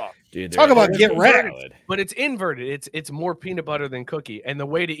 dude, talk about get wrecked. But it's inverted. It's more peanut butter than cookie. And the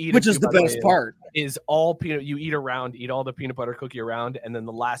way to eat which is the best part is all peanut. You eat all the peanut butter cookie around, and then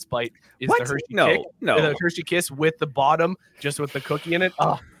the last bite is the Hershey the Hershey Kiss with the bottom, just with the cookie in it.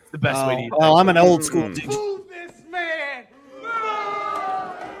 Oh, it's the best way to eat. Well, I'm an old school dude. Move this man.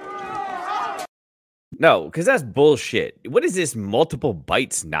 No, because that's bullshit. What is this multiple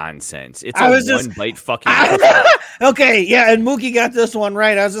bites nonsense? It's one bite fucking. Okay, yeah, and Mookie got this one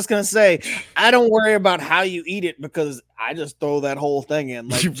right. I was just gonna say, I don't worry about how you eat it because I just throw that whole thing in.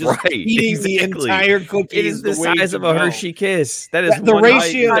 Like just eating the entire cookie. It is the size of a Hershey Kiss. That is the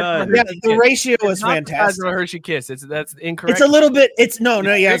ratio. Yeah, the ratio is fantastic. The size of a Hershey Kiss. That's incorrect. It's a little bit. It's no.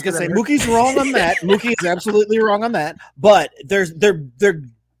 Yeah, I was gonna say Mookie's wrong on that. Mookie is absolutely wrong on that. But they're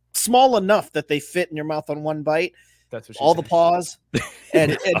small enough that they fit in your mouth on one bite. That's what all the paws,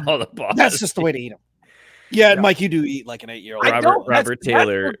 and all the paws. That's just the way to eat them. Yeah, Mike, you do eat like an 8-year-old. Robert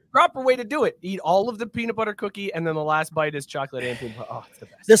Taylor. That's the proper way to do it. Eat all of the peanut butter cookie, and then the last bite is chocolate and peanut butter. Oh, it's the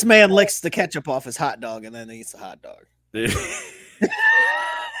best. This man licks the ketchup off his hot dog, and then he eats the hot dog.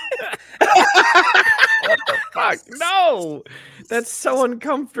 What the fuck? No, that's so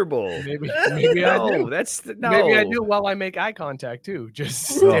uncomfortable. Maybe I do. Maybe I do while I make eye contact too. Just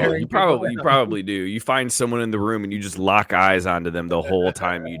staring. You probably do. You find someone in the room and you just lock eyes onto them the whole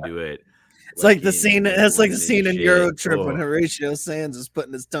time you do it. It's like the scene. That's like the scene in Euro Trip when Horatio Sands is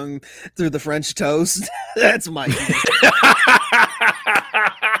putting his tongue through the French toast. That's Mike.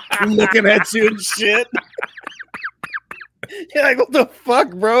 Looking at you and shit. You're like, what the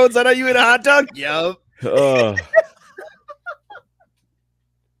fuck, bro? Is that how you eat a hot dog? Yup.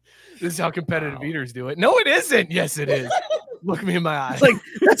 This is how competitive eaters do it. No, it isn't. Yes, it is. Look me in my eyes. Like,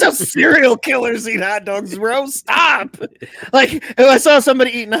 that's how serial killers eat hot dogs, bro. Stop. Like, if I saw somebody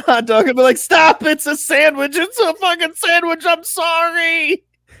eating a hot dog, I'd be like, stop. It's a sandwich. It's a fucking sandwich. I'm sorry.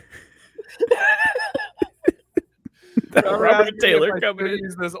 Robert Taylor coming in.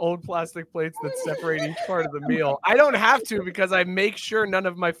 Use those old plastic plates that separate each part of the meal. I don't have to because I make sure none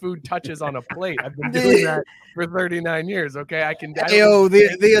of my food touches on a plate. I've been doing that for 39 years. Okay, I can.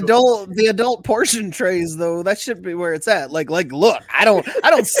 The adult portion trays though, that should be where it's at. Like, look, I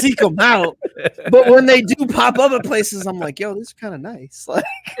don't seek them out, but when they do pop up at places, I'm like, yo, these are kind of nice. Like,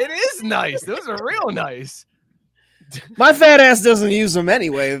 it is nice. Those are real nice. My fat ass doesn't use them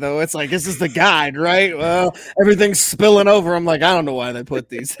anyway, though. It's like, this is the guide, right? Well, everything's spilling over. I'm like, I don't know why they put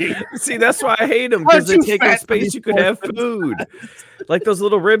these here. See, that's why I hate them, because they take up space. You could have food. Like those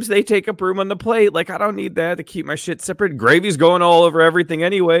little ribs, they take up room on the plate. Like, I don't need that to keep my shit separate. Gravy's going all over everything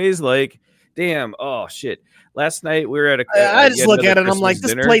anyways. Like, damn. Oh, shit. Last night we were at I just look at it and I'm like,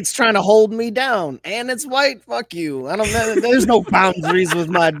 this plate's trying to hold me down. And it's white. Fuck you. I don't know. There's no boundaries with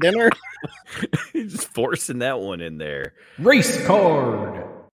my dinner. You're just forcing that one in there. Race card.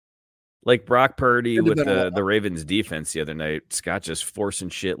 Like Brock Purdy with the Ravens defense the other night. Scott just forcing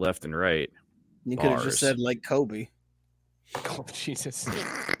shit left and right. You could have just said like Kobe. Oh, Jesus.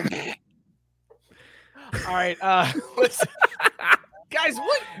 All right. Let's... Guys,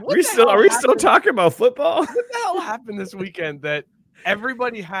 are we still talking about football? What the hell happened this weekend that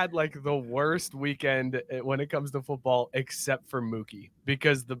everybody had like the worst weekend when it comes to football except for Mookie?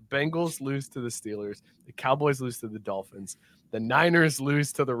 Because the Bengals lose to the Steelers, the Cowboys lose to the Dolphins, the Niners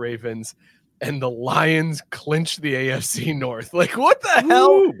lose to the Ravens, and the Lions clinch the AFC North. Like, what the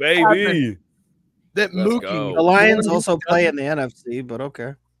hell, baby? That Mookie. The Lions also play in the NFC, but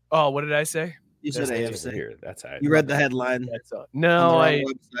okay. Oh, what did I say? You said AFC. Here. That's how you read the headline.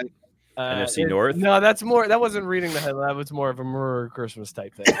 NFC North. No, that's more. That wasn't reading the headline. That was more of a Merry Christmas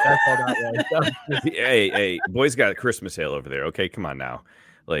type thing. That's all that was. Hey, boy's got a Christmas sale over there. Okay, come on now.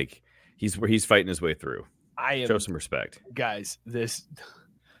 Like he's fighting his way through. Show some respect, guys.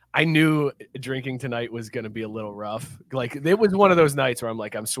 I knew drinking tonight was going to be a little rough. Like, it was one of those nights where I'm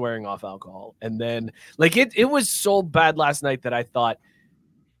like, I'm swearing off alcohol, and then like it was so bad last night that I thought,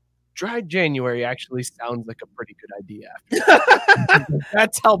 dry January actually sounds like a pretty good idea.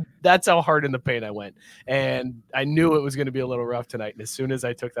 That's how hard in the paint I went. And I knew it was going to be a little rough tonight. And as soon as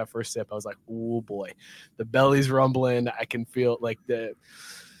I took that first sip, I was like, oh boy, the belly's rumbling. I can feel like we're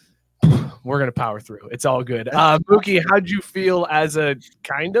going to power through. It's all good. Mookie, how'd you feel as a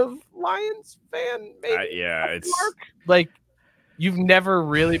kind of Lions fan? Maybe? It's like, you've never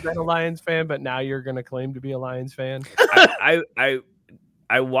really been a Lions fan, but now you're going to claim to be a Lions fan.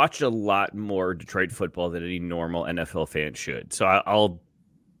 I watch a lot more Detroit football than any normal NFL fan should. So I'll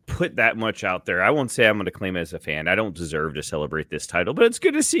put that much out there. I won't say I'm going to claim as a fan. I don't deserve to celebrate this title, but it's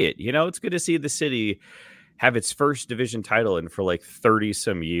good to see it. You know, it's good to see the city have its first division title in for like 30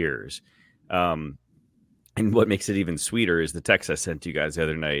 some years. And what makes it even sweeter is the text I sent you guys the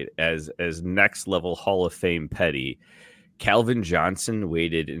other night as next level Hall of Fame petty. Calvin Johnson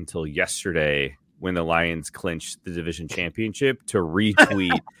waited until yesterday when the Lions clinched the division championship to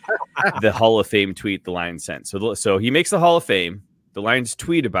retweet the Hall of Fame tweet the Lions sent. So he makes the Hall of Fame. The Lions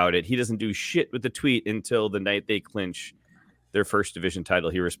tweet about it. He doesn't do shit with the tweet until the night they clinch their first division title,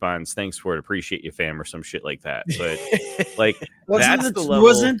 he responds, "Thanks for it, appreciate you, fam," or some shit like that. But like that's the level.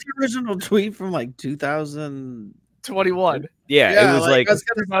 Wasn't the original tweet from like 2021? Yeah, it was like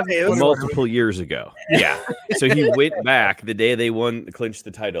it was multiple years ago. Yeah. So he went back the day they clinched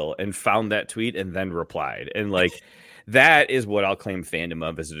the title and found that tweet and then replied. And like that is what I'll claim fandom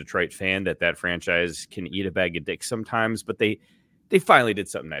of as a Detroit fan, that franchise can eat a bag of dicks sometimes, but they finally did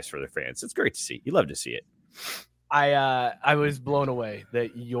something nice for their fans. It's great to see. You love to see it. I was blown away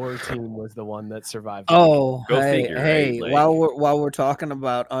that your team was the one that survived. Oh, Go hey, figure, hey! right? Like, while we're talking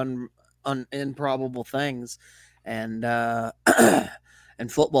about improbable things and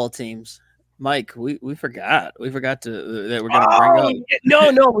and football teams, Mike, we forgot that we're gonna bring up.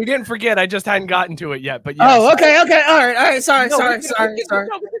 No, we didn't forget. I just hadn't gotten to it yet. But yes. Okay, all right. Sorry.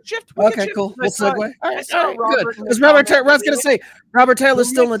 Okay, Cool. We'll segue. All right, Robert good. Because Robert Taylor, I was gonna say Robert Taylor's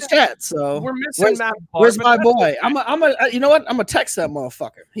still in the chat. So we're missing Matt. Where's my boy? You know what? I'm gonna text that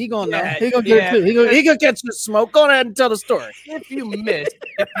motherfucker. He gonna know. He gonna catch the smoke. Go ahead and tell the story. If you missed,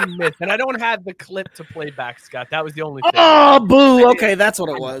 and I don't have the clip to play back, Scott. That was the only thing. Oh, boo. Okay, that's what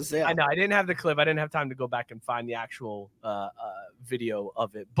it was. Yeah, I know. I didn't have the clip. I didn't have time to go back and find the actual video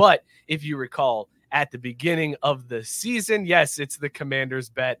of it. But if you recall, at the beginning of the season, yes, it's the Commanders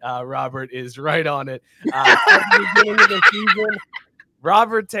bet. Robert is right on it. At the beginning of the season,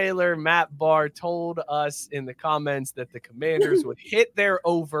 Robert Taylor, Matt Barr told us in the comments that the Commanders would hit their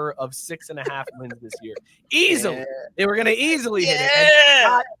over of 6.5 wins this year. Easily. Yeah. They were going to easily hit it. And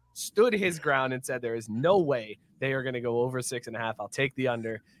Scott stood his ground and said there is no way they are going to go over 6.5. I'll take the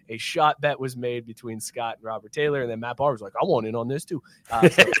under. A shot bet was made between Scott and Robert Taylor, and then Matt Barr was like, I want in on this too. So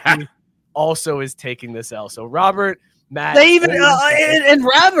he also is taking this L. So Robert, Matt, they even and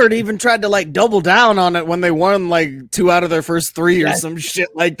Robert even tried to like double down on it when they won like 2 out of their first 3 or some shit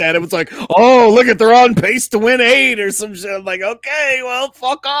like that. It was like, oh, look at, they're on pace to win 8 or some shit. I'm like, okay, well,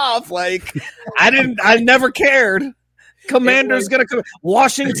 fuck off. Like, I never cared. Commanders gonna come.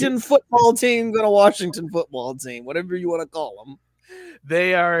 Washington football team, Washington football team, whatever you want to call them.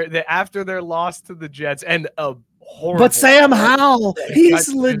 They after their loss to the Jets and a horrible. But Sam Howell,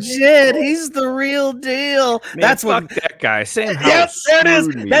 he's legit. He's the real deal. Man, that's what that guy. Sam Howell. Yep, there it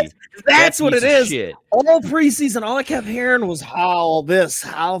is. That's what it is. Shit. All preseason, all I kept hearing was Howell this,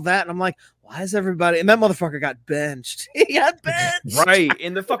 Howell that, and I'm like, why is everybody? And that motherfucker got benched. He got benched. Right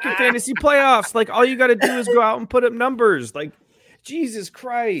in the fucking fantasy playoffs. Like all you got to do is go out and put up numbers. Like Jesus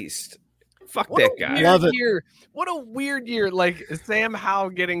Christ. Fuck what that guy. Love it. What a weird year. Like Sam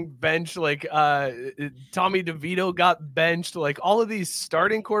Howell getting benched. Like Tommy DeVito got benched. Like all of these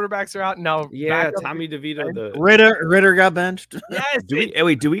starting quarterbacks are out now. Yeah, Tommy DeVito. Ritter got benched. Yes.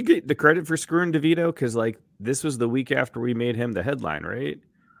 Do we get the credit for screwing DeVito? Because like this was the week after we made him the headline, right?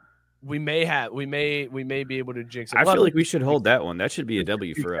 We may be able to jinx it. I feel like we should hold that one. That should be a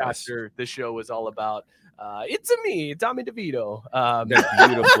W for us. After the show was all about it's me, Tommy DeVito.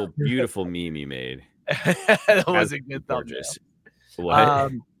 That beautiful meme he made. That was a good thumbnail.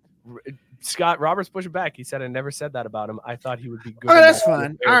 What? Scott Roberts pushing back. He said I never said that about him. I thought he would be good. Oh, that's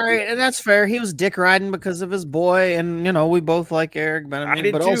fine. All right, and that's fair. He was dick riding because of his boy, and we both like Eric Benjamin. I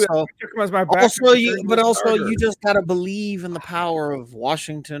did but too. Also, you just gotta believe in the power of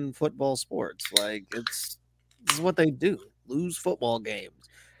Washington football sports. Like this is what they do: lose football games.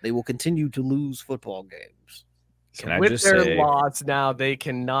 They will continue to lose football games. With their loss now, they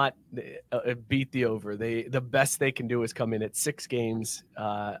cannot beat the over. The best they can do is come in at 6 games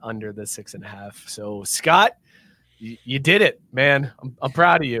under the 6.5. So Scott, you did it, man. I'm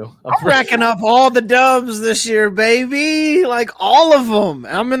proud of you. I'm racking up all the dubs this year, baby. Like all of them.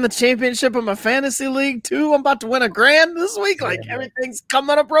 I'm in the championship of my fantasy league too. I'm about to win a grand this week. Like everything's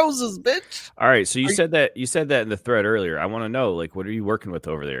coming up roses, bitch. All right. So you said that in the thread earlier. I want to know, like, what are you working with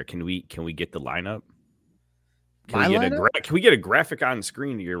over there? Can we get the lineup? Can we get a graphic on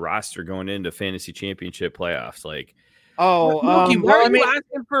screen of your roster going into fantasy championship playoffs? Like, why are you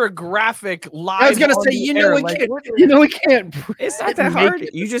asking for a graphic live? I was gonna say, we can't. It's not that hard.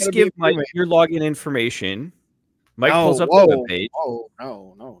 You just give Mike your login information. Mike pulls up the web page. Oh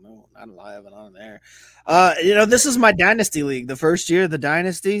no, not live and on there. This is my dynasty league, the first year of the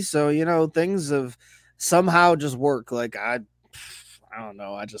dynasty. So things have somehow just worked. Like I don't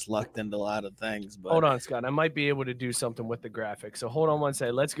know. I just lucked into a lot of things. But hold on, Scott. I might be able to do something with the graphics. So hold on one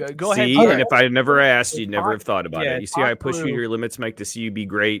second. Let's go. Go ahead. And if I never asked, you'd never have thought about it. You see how I push you your limits, Mike, to see you be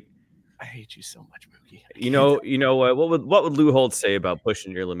great. I hate you so much, Mookie. You know what would Lou Holtz say about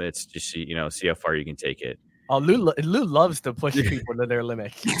pushing your limits? Just see how far you can take it. Oh, Lou loves to push people to their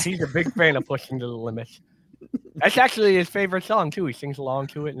limit. He's a big fan of pushing to the limit. That's actually his favorite song too. He sings along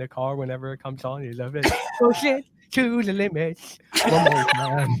to it in the car whenever it comes on. He loves it. Oh shit. to the limit. One more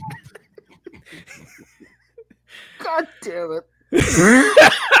time. God damn it.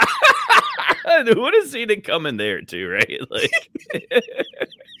 Who would have seen it coming there too, right? Like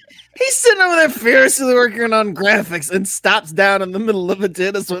He's sitting over there furiously working on graphics and stops down in the middle of a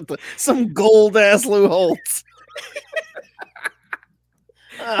tennis with some gold ass Lou Holtz.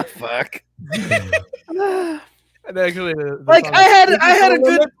 Ah, fuck. And actually, Like I had a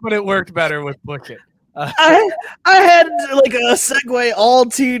good, but it worked better with Push It. I had like a segue all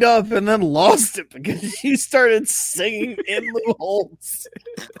teed up and then lost it because you started singing in Lou Holtz.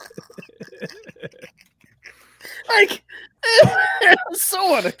 Like it was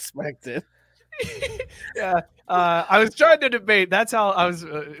so unexpected. Yeah, I was trying to debate. That's how I was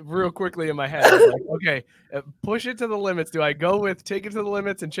real quickly in my head. I was like, okay, push it to the limits. Do I go with take it to the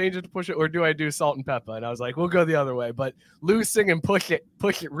limits and change it to push it, or do I do salt and pepper? And I was like, we'll go the other way. But Lou singing push it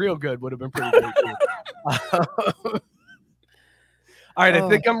real good would have been pretty great. All right, I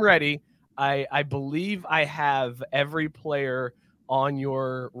think I'm ready. I believe I have every player on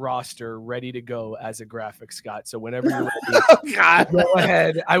your roster ready to go as a graphic, Scott. So whenever you're ready, Oh God, go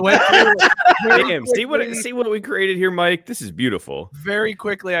ahead. I went through damn, see what we created here, Mike. This is beautiful. very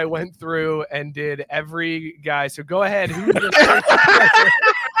quickly. I went through and did every guy. So go ahead. Who's your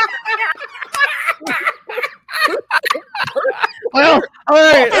well, all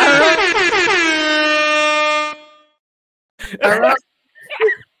right. All right.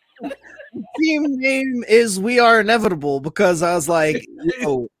 Team name is We Are Inevitable because I was like,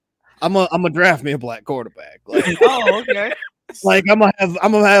 yo, I'm gonna draft me a black quarterback. Like, Oh, okay. like I'm gonna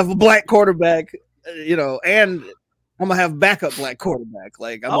have a black quarterback, and I'm gonna have backup black quarterback.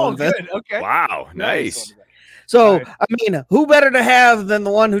 Like I'm gonna invest. Good. Okay. Wow, nice. So Right. I mean, who better to have than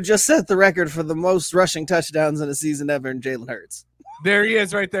the one who just set the record for the most rushing touchdowns in a season ever, in Jalen Hurts? There he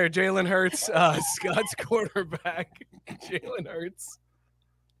is, right there. Jalen Hurts, Scott's quarterback. Jalen Hurts.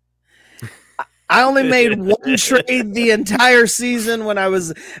 I only made one trade the entire season when it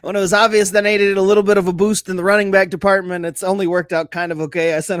was obvious that I needed a little bit of a boost in the running back department. It's only worked out kind of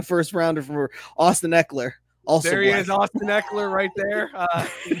okay. I sent a first rounder for Austin Eckler. Also, There he is, Austin Eckler, right there.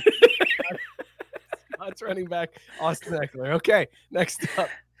 Scott's running back, Austin Eckler. Okay, next up.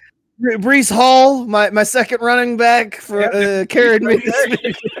 Breece Hall, my second running back for carried me.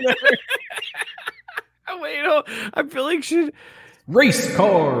 Wait, I feel like Race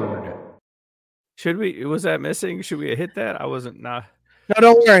card. should we? Was that missing? Should we have hit that? I wasn't. Nah. No,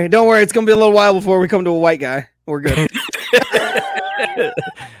 don't worry. It's gonna be a little while before we come to a white guy. We're good.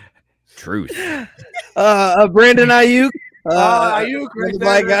 Truth. Brandon Ayuk. Ayuk, right the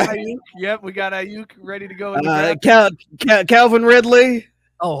there. black guy. Ayuk. Yep, we got Ayuk ready to go. In the draft. Calvin Ridley.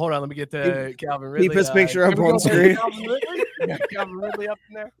 Oh, hold on. Let me get to Calvin Ridley. Keep his picture up can we on go for screen. Calvin Ridley? We got Calvin Ridley up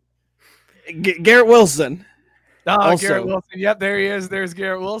in there. Garrett Wilson. Oh, Also. Garrett Wilson. Yep, there he is. There's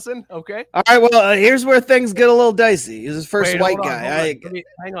Garrett Wilson. Okay. All right. Well, here's where things get a little dicey. He's his first Wait, white hold on, guy.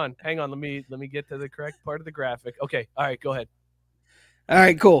 hold on. Hang on. Let me get to the correct part of the graphic. Okay. All right. Go ahead. All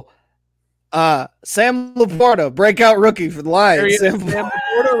right. Cool. Sam Laporta, breakout rookie for the Lions. There he is. Sam Sam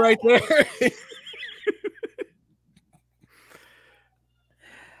Laporta right there.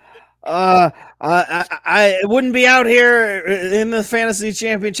 I wouldn't be out here in the fantasy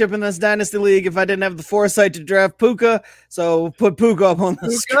championship in this dynasty league if I didn't have the foresight to draft Puka. So put Puka up on the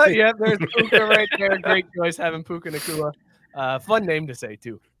Puka. screen. Yep, there's Puka right there. Great choice having Puka Nakua. Fun name to say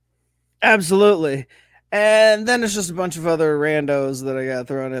too. Absolutely. And then it's just a bunch of other randos that I got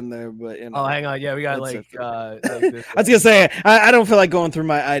thrown in there. But Oh, hang on. Yeah, we got That's like this. I was gonna say I don't feel like going through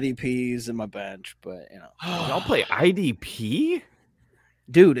my IDPs and my bench, but Y'all play IDP?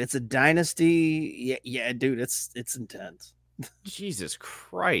 dude, it's a dynasty. Yeah, dude, it's intense. Jesus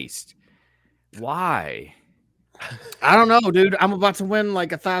Christ. Why? I don't know, dude. I'm about to win like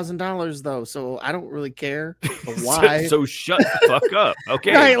 $1,000 though, so I don't really care. But why? So shut the fuck up.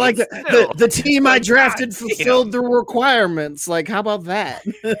 Okay. Right, like but still. the team I drafted God fulfilled the requirements. Like, how about that?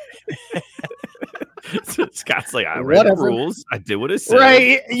 Scott's like, I read the Whatever. rules. I did what it said.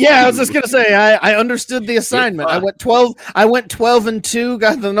 Right? Yeah, I was just gonna say I understood the assignment. I went 12-2,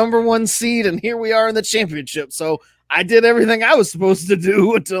 got the number 1 seed, and here we are in the championship. So I did everything I was supposed to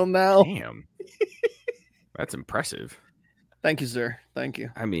do until now. Damn. That's impressive. Thank you, sir. Thank you.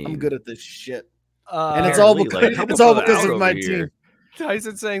 I mean, I'm good at this shit, and it's apparently, all like, because help it's us all out because of over my here. team.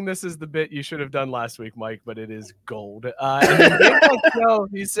 Tyson saying this is the bit you should have done last week, Mike, but it is gold. And then Dave wants to know,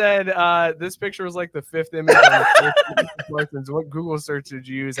 he said this picture was like the 5th image on the first Parsons. What Google search did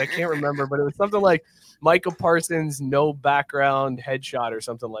you use? I can't remember, but it was something like Micah Parsons no background headshot or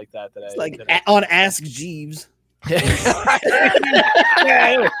something like that. It's like on Ask Jeeves. Yeah,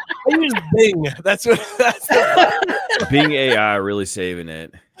 I use Bing. That's Bing AI really saving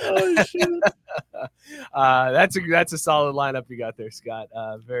it. Oh shit! That's a solid lineup you got there, Scott.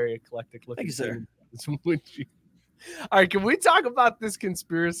 Very eclectic looking. Thank you, sir. All right, can we talk about this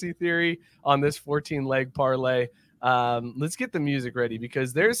conspiracy theory on this 14-leg parlay? Let's get the music ready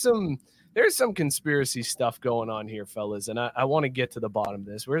because there's some conspiracy stuff going on here, fellas, and I want to get to the bottom of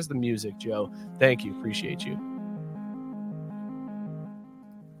this. Where's the music, Joe? Thank you, appreciate you.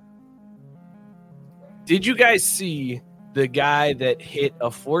 Did you guys see the guy that hit a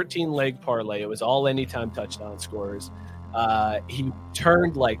 14-leg parlay? It was all anytime touchdown scorers. He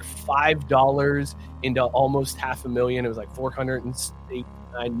turned like $5 into almost $500,000. It was like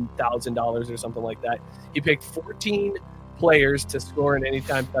 $489,000 or something like that. He picked 14 players to score an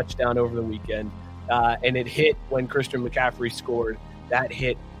anytime touchdown over the weekend, and it hit when Christian McCaffrey scored. That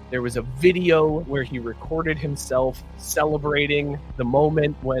hit. There was a video where he recorded himself celebrating the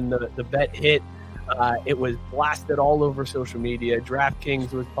moment when the bet hit. It was blasted all over social media.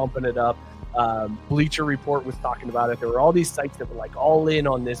 DraftKings was pumping it up. Bleacher Report was talking about it. There were all these sites that were like all in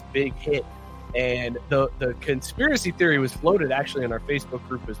on this big hit. And the conspiracy theory was floated actually in our Facebook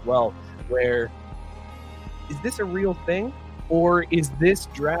group as well, where is this a real thing? Or is this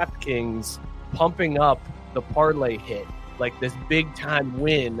DraftKings pumping up the parlay hit, like this big time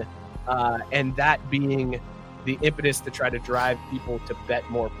win, and that being the impetus to try to drive people to bet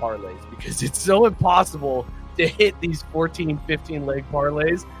more parlays? Because it's so impossible to hit these 14, 15-leg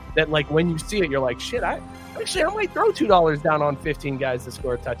parlays that, like, when you see it, you're like, shit, I might throw $2 down on 15 guys to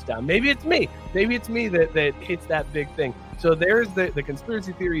score a touchdown. Maybe it's me. Maybe it's me that hits that big thing. So there's the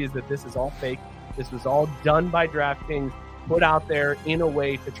conspiracy theory is that this is all fake. This was all done by DraftKings, put out there in a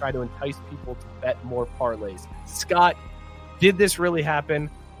way to try to entice people to bet more parlays. Scott, did this really happen,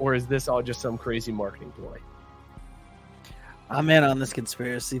 or is this all just some crazy marketing ploy? I'm in on this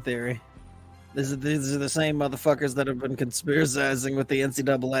conspiracy theory. These are the same motherfuckers that have been conspiracizing with the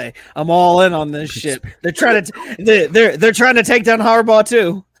NCAA. I'm all in on this shit. They're trying to they're trying to take down Harbaugh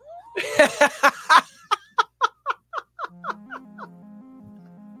too.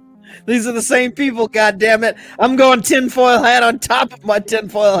 These are the same people, goddammit. I'm going tinfoil hat on top of my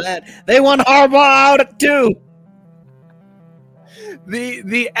tinfoil hat. They want Harbaugh out too.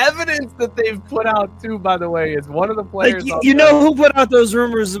 The evidence that they've put out too, by the way, is one of the players. Like, you know who put out those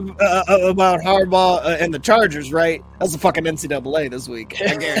rumors about Harbaugh and the Chargers, right? That's the fucking NCAA this week.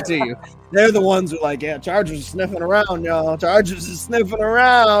 I guarantee you. They're the ones who are like, yeah, Chargers are sniffing around, y'all. Chargers are sniffing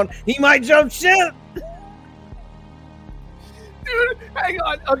around. He might jump ship. Dude, hang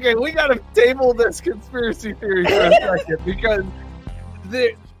on. Okay, we got to table this conspiracy theory for a second because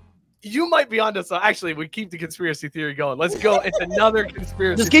you might be onto something. Actually, we keep the conspiracy theory going. Let's go. It's another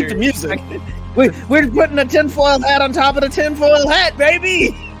conspiracy Just keep theory. the music. We're putting a tinfoil hat on top of the tinfoil hat,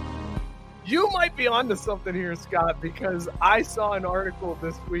 baby. You might be onto something here, Scott, because I saw an article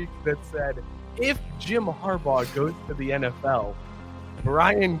this week that said if Jim Harbaugh goes to the NFL,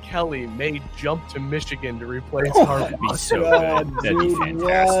 Brian Kelly may jump to Michigan to replace Harbaugh. That'd be so good. That'd be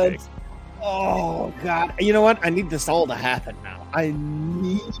fantastic. Oh, God. You know what? I need this all to happen now. I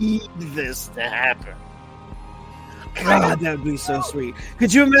need this to happen. God, that would be so sweet.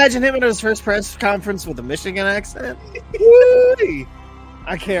 Could you imagine him at his first press conference with a Michigan accent? Woo!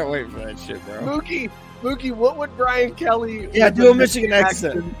 I can't wait for that shit, bro. Mookie, what would Brian Kelly... Yeah, do a Michigan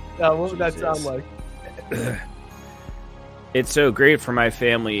accent. What would that sound like? It's so great for my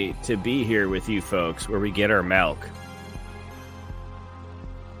family to be here with you folks where we get our milk.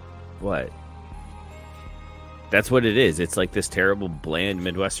 What? That's what it is. It's like this terrible, bland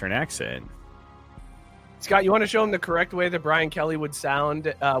Midwestern accent. Scott, you want to show him the correct way that Brian Kelly would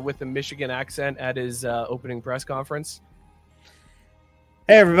sound with the Michigan accent at his opening press conference?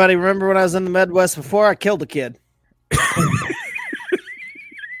 Hey, everybody. Remember when I was in the Midwest before? I killed a kid.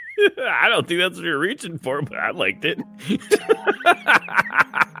 I don't think that's what you're reaching for, but I liked it. That's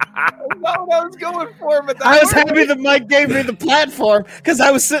what I was going for, but I was happy that Mike gave me the platform because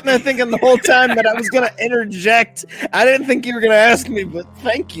I was sitting there thinking the whole time that I was going to interject. I didn't think you were going to ask me, but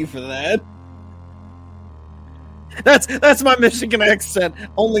thank you for that. That's my Michigan accent,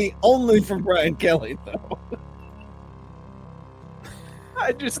 only from Brian Kelly, though.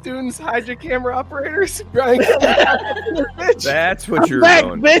 Hide your students, hide your camera operators. Brian Kelly, that's what you're back,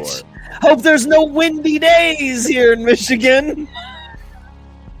 going bitch. for. Hope there's no windy days here in Michigan.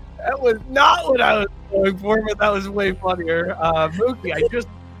 That was not what I was going for, but that was way funnier. Mookie,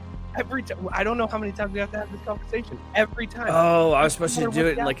 every time, I don't know how many times we have to have this conversation. Every time. Oh, I was supposed to do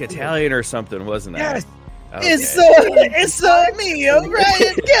it in like Italian or something, wasn't I? Yes. Okay. It's so me,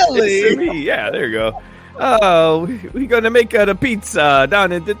 Brian Kelly. It's me. Yeah, there you go. Oh, we're gonna make a pizza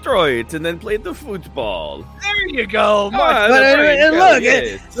down in Detroit and then play the football. There you go. Ah, But Brian look,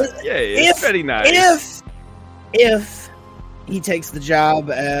 Kelly, it's very nice. If he takes the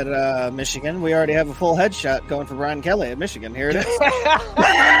job at Michigan, we already have a full headshot going for Brian Kelly at Michigan. Here it is.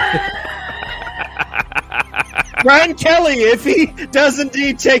 Brian Kelly, if he does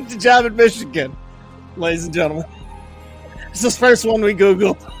indeed take the job at Michigan, ladies and gentlemen. It's the first one we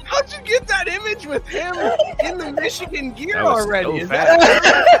Googled. How'd you get that image with him in the Michigan gear That was already? so Is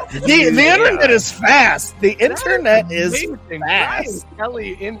fast. The internet is fast. The internet is amazing. fast. Brian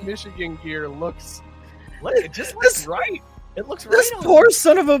Kelly in Michigan gear it just looks right. It looks right. This on poor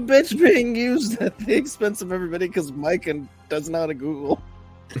son of a bitch being used at the expense of everybody because Mike doesn't know how to Google.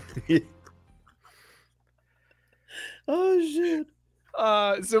 Oh shit!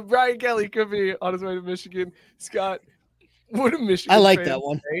 So Brian Kelly could be on his way to Michigan. Scott, what do Michigan? I like fans that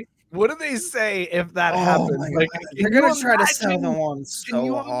one. say? What do they say if that Oh happens? my Like, God. can They're gonna you try to sell imagine- the one can so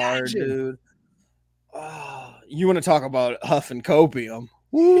you hard, imagine? dude. Oh, you want to talk about huff and copium?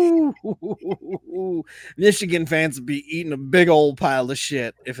 Woo! Michigan fans would be eating a big old pile of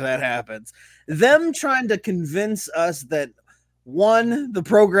shit if that happens. Them trying to convince us that one, the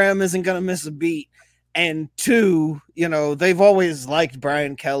program isn't going to miss a beat, and two, they've always liked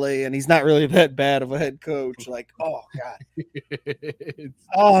Brian Kelly, and he's not really that bad of a head coach. Like, oh god,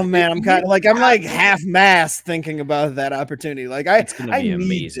 oh man, I'm like half-mast thinking about that opportunity. Like, It's gonna I be need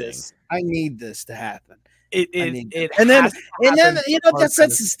amazing. this. I need this to happen. It And then has to what happen that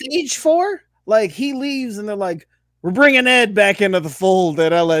sets the stage for? Like, he leaves and they're like, we're bringing Ed back into the fold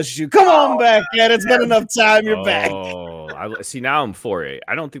at LSU. Come on back, Ed. It's been enough time. You're back. Oh, I see. Now I'm for it.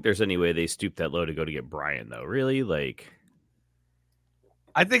 I don't think there's any way they stoop that low to go to get Brian, though. Really, like,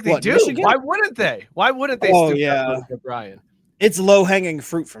 I think they What, do. Michigan? Why wouldn't they? Why wouldn't they? Oh, stoop yeah. that low to Brian. It's low-hanging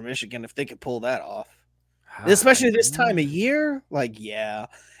fruit for Michigan if they could pull that off. Especially this time of year. Like, yeah.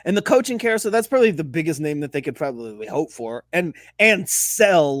 And the coaching carousel, that's probably the biggest name that they could probably hope for. And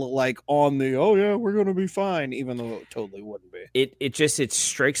sell like on the, oh yeah, we're gonna be fine, even though it totally wouldn't be. It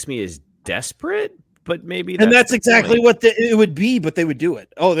strikes me as desperate, but maybe And that's the exactly point. what it would be, but they would do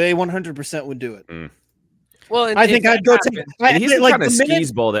it. Oh, they 100% would do it. Well, and I if think that I'd go happens- take And he's the like kind of the minute,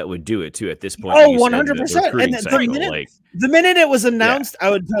 skis ball that would do it too. At this point, Oh, like you said, the 100%. recruiting And the cycle, minute- like, the minute it was announced,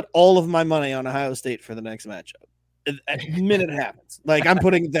 I would put all of my money on Ohio State for the next matchup. The minute it happens, like I'm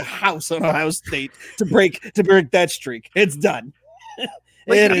putting the house on Ohio State to break that streak. It's done.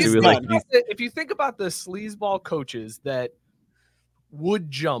 Like, It if is you done. if you think about the sleazeball coaches that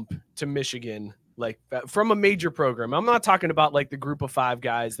would jump to Michigan, like from a major program, I'm not talking about like the group of 5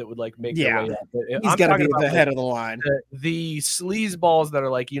 guys that would like make their way up. But He's I'm got to talking be about the like, head of the line. the sleazeballs that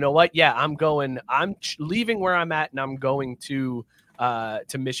are like, you know what? Yeah, I'm leaving where I'm at, and I'm going to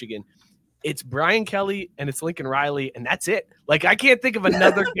Michigan. It's Brian Kelly and it's Lincoln Riley, and that's it. Like, I can't think of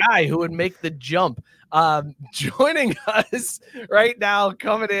another guy who would make the jump. Joining us right now,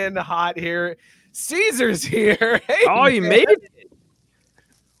 coming in hot here, Caesar's here. Hey, oh, you man. made it.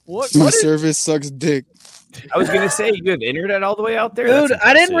 What My is- service sucks dick. I was gonna say you have internet all the way out there, Dude, That's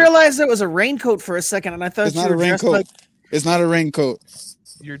I didn't impressive. realize it was a raincoat for a second, and I thought It's you not a were dressed raincoat. like. It's not a raincoat.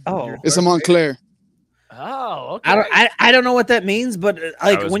 You're, Oh. you're It's a Montclair. Oh, okay. I don't know what that means, but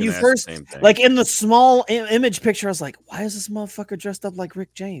I like was when you gonna ask the first same thing. like in the small image picture, I was like, why is this motherfucker dressed up like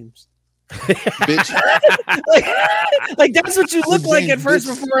Rick James? Bitch. like that's what you look like at James, first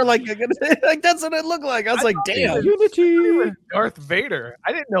bitch. before like that's what it looked like. I was like, damn. Unity. Darth Vader.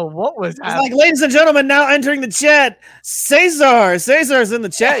 I didn't know what was It's happening. like, ladies and gentlemen, now entering the chat, Cesar's in the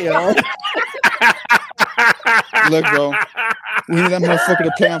chat, yo. Look, bro. We need that motherfucker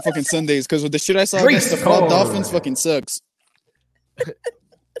to play on fucking Sundays because with the shit I saw against the Florida Dolphins fucking sucks.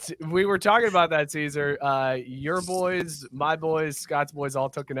 We were talking about that, Caesar. Your boys, my boys, Scott's boys all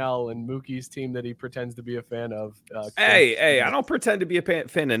took an L, and Mookie's team that he pretends to be a fan of. Hey, I don't pretend to be a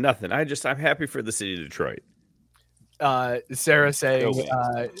fan of nothing. I'm happy for the city of Detroit. Sarah saying No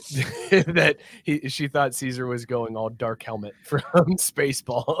that she thought Caesar was going all dark helmet from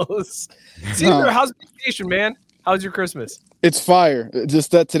Spaceballs. Caesar, No. how's vacation, man? How's your Christmas? It's fire. Just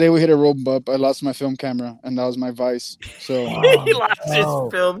that today we hit a road bump. I lost my film camera, and that was my vice. So He lost his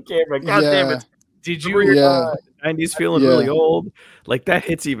film camera. God damn yeah, it! Did Remember you? your yeah. 90s feeling Yeah. really old? Like that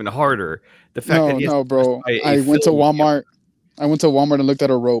hits even harder. The fact that he has No, bro. buy a I went to film Walmart. I went to Walmart and looked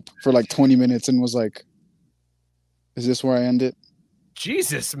at a rope for like 20 minutes and was like, "Is this where I end it?"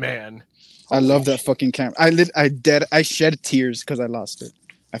 Jesus, man. I love that fucking camera. I shed tears because I lost it.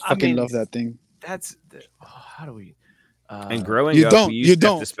 I fucking mean, love that thing. How do we? And growing You up, don't. we You used to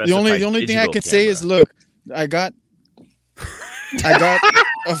have don't. to The only specify thing I digital can say is, camera. look, I got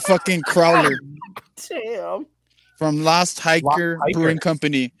a fucking crowler Damn. from Lost Hiker Hiker. Brewing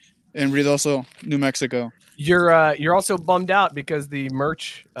Company in Ruidoso, New Mexico. You're also bummed out because the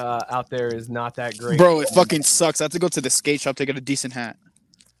merch out there is not that great. Bro, it fucking sucks. I have to go to the skate shop to get a decent hat.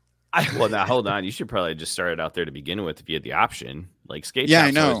 Well, now hold on. You should probably just start it out there to begin with if you had the option. Like skate. Yeah, I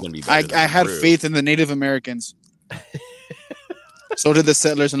shop's always know. gonna be better than I the had brew. faith in the Native Americans. So did the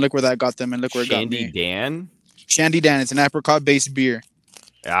settlers, and look where that got them, and look where it got Shandy me. Dan. Shandy Dan. It's an apricot-based beer.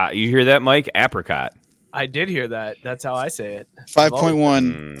 You hear that, Mike? Apricot. I did hear that. That's how I say it.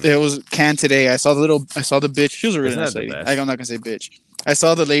 5.1. It was canned today. I saw the bitch. She was a really Isn't nice that the lady. best? I'm not gonna say bitch. I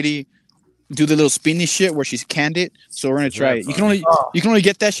saw the lady do the little spinny shit where she's canned it. So we're gonna Isn't try that it. You fun? can only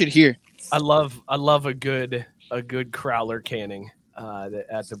get that shit here. I love a good crowler canning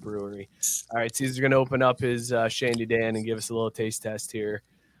at the brewery. All right, Caesar's gonna open up his Shandy Dan and give us a little taste test here.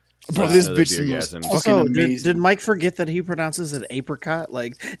 Bro, That's this another bitch beer smells gasm. fucking Also, amazing. did Mike forget that he pronounces it apricot?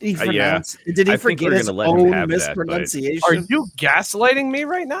 Like, did he Yeah. pronounce? Did he I think forget we're his gonna let him own have that, but- mispronunciation? Are you gaslighting me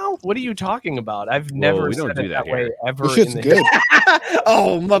right now? What are you talking about? I've never we don't said do it that that way here. ever. This shit's in the good.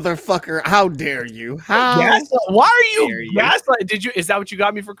 Oh, motherfucker! How dare you? How? Why are dare you you? gaslighting? Is that what you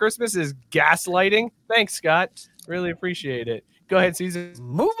got me for Christmas? Is gaslighting? Thanks, Scott. Really appreciate it. Go ahead, Caesar.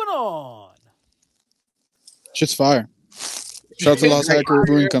 Moving on. Shit's fire. Shout out to Lost Hiker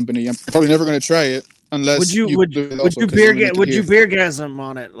Brewing Company. I'm probably never gonna try it unless Would you do it also, 'cause then we can would you hear. beergasm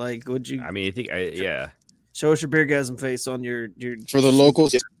on it? Like, would you I mean, I think yeah. show us your beergasm face on your For the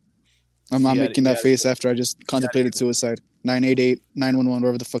locals? I'm not Yeah, making that yeah. face after I just contemplated suicide. 988-911,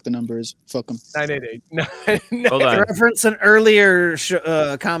 wherever the fuck the number is. Fuck them. 988. No, Hold on. reference an earlier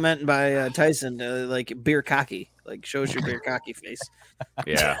comment by Tyson, like beer cocky, like show us your beer cocky face.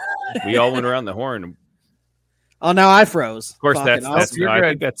 Yeah. We all went around the horn. Oh, now I froze. Of course, Fucking that's awesome. You're no, I good.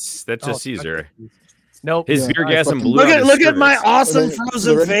 think that's Oh, just Caesar. Nope. His Yeah, beer I gasm fucking- blew Look out at his look at my service. awesome Is it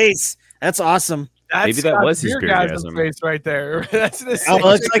frozen ready? face. That's awesome. That's Maybe that Scott's was his beergasm beergasm. face right there. That's the Oh, same. it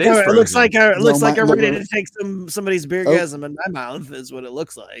looks like It is it looks like frozen. it looks No, like I'm my- ready look- to take somebody's beergasm in my mouth. Is what it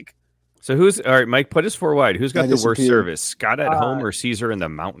looks like. So who's all right, Mike? Put us 4 wide. Who's got I the worst disappeared. service? Scott at home or Caesar in the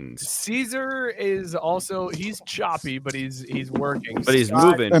mountains? Caesar is also he's choppy, but he's working. But he's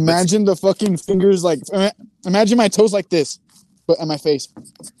Scott- moving. but- Imagine the fucking fingers like. Imagine my toes like this, but on my face.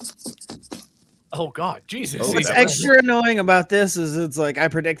 Oh God, Jesus! Oh, What's that extra annoying about this is it's like I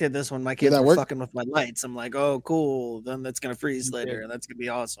predicted this when my kids that were work? fucking with my lights. I'm like, oh, cool. Then that's gonna freeze later, and that's gonna be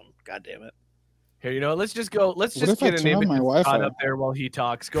awesome. God damn it. Here, you know, let's just go. Let's What just if I get an turn on image my of Wi-Fi? Scott up there while he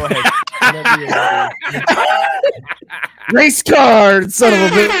talks. Go ahead. Whenever you're ready. Race card, son of a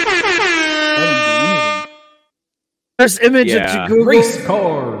bitch. I didn't do First image Yeah. that you Google, Race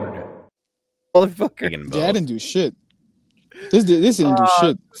card. motherfucker. Taking anything. both. Yeah, I didn't do shit. This didn't do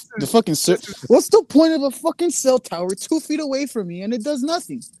shit. The fucking this is- what's the point of a fucking cell tower 2 feet away from me and it does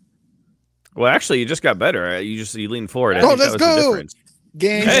nothing? Well, actually, you just got better. You lean forward. I Oh, think that let's was the go. difference.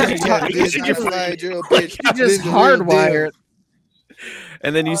 Gang, Hey, hot you bitch, should hot just- fly, drill bitch. You just This the real hardwire it.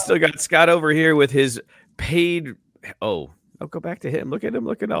 And then you still got Scott over here with his paid. Oh, go back to him. Look at him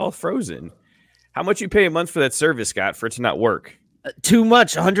looking all frozen. How much you pay a month for that service, Scott, for it to not work? Too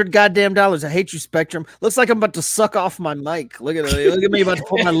much, $100 goddamn dollars. I hate you, Spectrum. Looks like I'm about to suck off my mic. Look at it. Look at me about to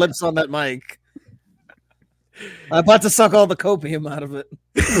put my lips on that mic. I'm about to suck all the copium out of it.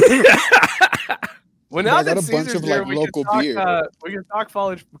 Well, But now I got that a bunch Caesar's of, here, like, we local can talk, beer. we can talk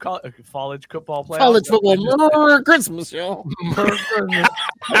college football playoffs. College football, Merry Christmas, y'all.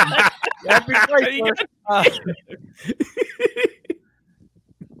 Happy Chrysler.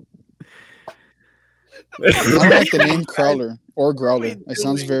 I don't like the name Crowler or Growler. It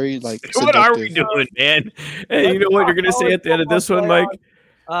sounds very like What are we seductive. doing, man? Hey, you know what you're going to say at the end of this one, Mike?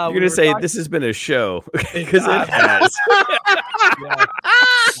 You're going to say this has been a show because it has. Yeah.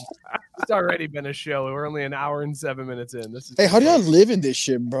 It's already been a show. We're only an hour and 7 minutes in. This is Hey, how do y'all live in this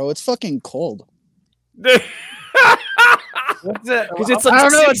shit, bro? It's fucking cold. What's it? Because it's I like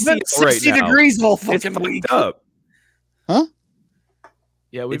don't know. It's been 60 right 60 now. degrees all It's fucking fucked week. up.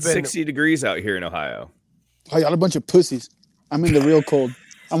 Yeah, we've It's been 60 degrees out here in Ohio. Oh, y'all a bunch of pussies. I'm in the real cold.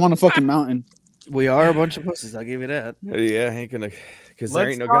 I'm on a fucking mountain. We are a bunch of pussies. I'll give you that. Yeah, I ain't gonna, because there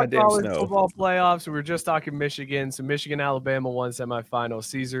Let's ain't no talk goddamn college snow. football playoffs. We were just talking Michigan. So Michigan, Alabama, one semifinal.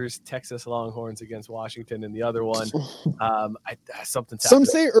 Caesars, Texas Longhorns against Washington in the other one. Something's Some happening.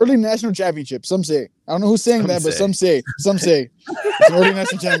 say early national championship. Some say. I don't know who's saying Some that, but say. some say. Some say. It's an early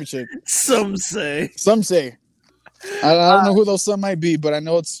national championship. Some say. Some say. I don't know who those some might be, but I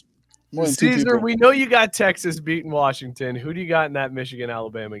know it's more than two Caesar, people. we know you got Texas beating Washington. Who do you got in that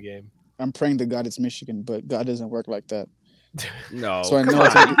Michigan-Alabama game? I'm praying to God it's Michigan, but God doesn't work like that. No, So I come know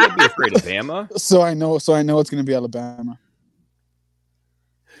it's on, gonna you can't be afraid of Bama. So I know it's going to be Alabama.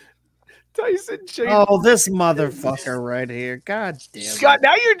 Tyson Chase. Oh, this motherfucker right here. God damn. Scott,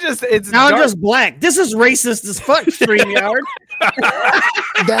 now you're just now dark. I'm just black. This is racist as fuck, StreamYard.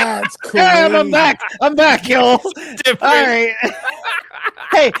 That's cool. Yeah, I'm back. I'm back, y'all. All right.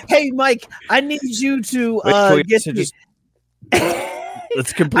 hey, Mike. I need you to get me.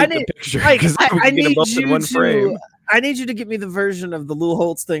 Let's complete the picture. Mike, I need you to. I need you to get me the version of the Lou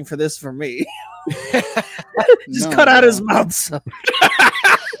Holtz thing for this for me. Just cut out his mouth. So.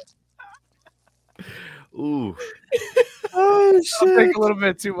 Ooh. Oh shit! That'll take a little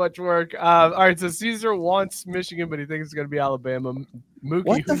bit too much work. All right, so Caesar wants Michigan, but he thinks it's going to be Alabama. Mookie,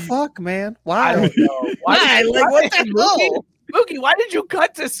 what the fuck, man? Why? I don't know. Why? What the hell? Mookie, why did you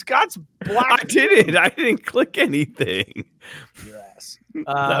cut to Scott's black? I didn't. I didn't click anything. Yes. Who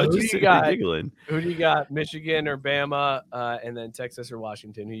Who do you got? Michigan or Bama, and then Texas or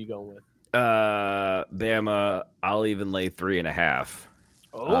Washington? Who you going with? Bama. I'll even lay 3.5.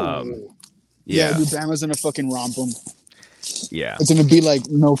 Oh. Yeah, dude, Bama's gonna fucking romp them. Yeah. It's gonna be like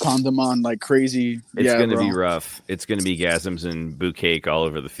no condom on, like crazy. It's gonna be rough. It's gonna be gasms and boo cake all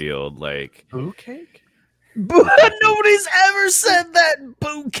over the field. Like boo cake? Nobody's ever said that.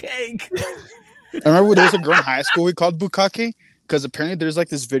 Boo cake. I remember there was a girl in high school we called Bukake because apparently there's like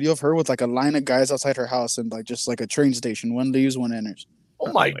this video of her with like a line of guys outside her house and like just like a train station. One leaves, one enters.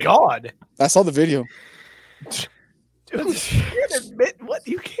 Oh my god! I saw the video. Dude, you can't admit what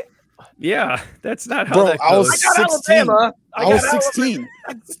you can't. Yeah, that's not how that goes. I was 16. Alabama. I was 16.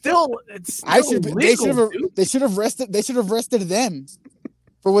 It's still illegal, they should have arrested them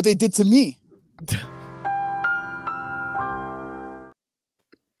for what they did to me.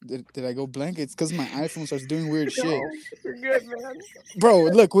 Did I go blank? It's because my iPhone starts doing weird shit. You're good, man. Bro,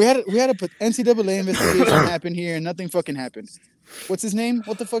 look, we had a NCAA investigation happen here and nothing fucking happened. What's his name?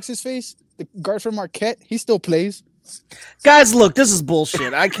 What the fuck's his face? The guard from Marquette? He still plays. Guys, look, this is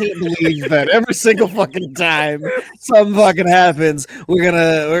bullshit. I can't believe that every single fucking time something fucking happens,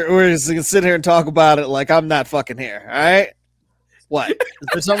 we're just gonna sit here and talk about it like I'm not fucking here. All right? What? Is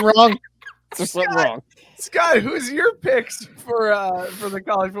there something wrong? Is there something wrong? Scott, who's your picks for the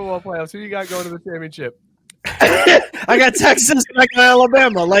college football playoffs? Who you got going to the championship? I got Texas and I got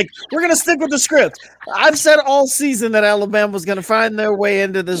Alabama. Like, we're gonna stick with the script. I've said all season that Alabama was gonna find their way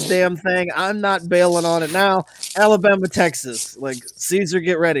into this damn thing. I'm not bailing on it now. Alabama, Texas. Like, Caesar,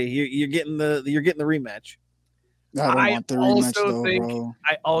 get ready. You're getting the rematch. I don't want the rematch though, bro.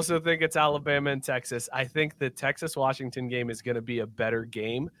 I also think it's Alabama and Texas. I think the Texas-Washington game is going to be a better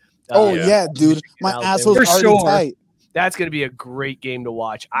game. Yeah, dude. My asshole's already tight. That's going to be a great game to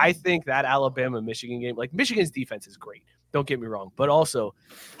watch. I think that Alabama-Michigan game, like Michigan's defense is great. Don't get me wrong. But also,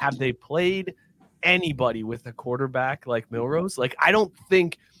 have they played anybody with a quarterback like Milrose? Like, I don't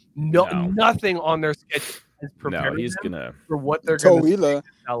think nothing on their schedule is prepared for what they're going to do.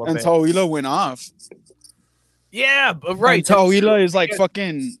 And Tawila went off. Yeah, but right. And Tawila is like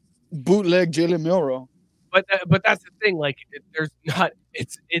fucking bootleg Jalen Milroe. But that's the thing. Like, there's not.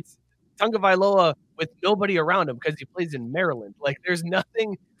 It's Tagovailoa with nobody around him because he plays in Maryland. Like, there's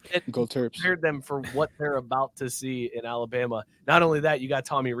nothing that prepared them for what they're about to see in Alabama. Not only that, you got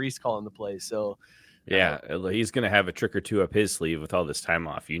Tommy Reese calling the plays. So, yeah, he's going to have a trick or two up his sleeve with all this time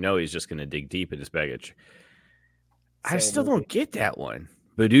off. You know, he's just going to dig deep in his baggage. I still don't get that one.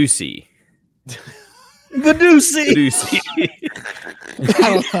 Badusi. Badusi.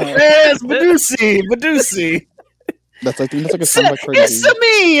 Yes, Badusi. That's like a sound like crazy. It's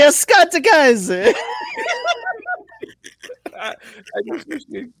me, Scott the Kaiser.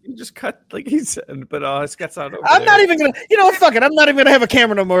 You just cut like he said, but Scott's not over I'm there. not even gonna. You know what? Fuck it. I'm not even gonna have a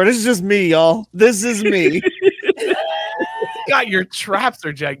camera no more. This is just me, y'all. This is me. Scott, your traps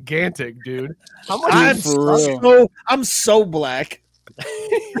are gigantic, dude. How much? I'm so black.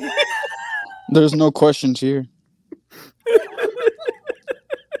 There's no questions here.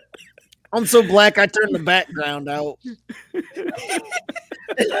 I'm so black, I turned the background out.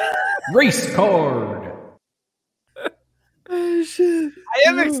 Race card. Oh, shit. I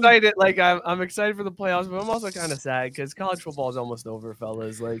am excited. Like, I'm excited for the playoffs, but I'm also kind of sad because college football is almost over,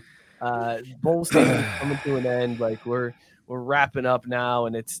 fellas. Like, bowl season coming to an end. Like, we're wrapping up now,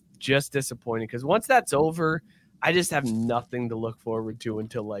 and it's just disappointing because once that's over, I just have nothing to look forward to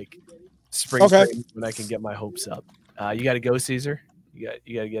until like spring training when I can get my hopes up. You got to go, Caesar. You got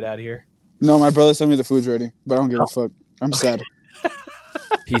to get out of here. No, my brother sent me the food's ready, but I don't give a fuck. I'm sad.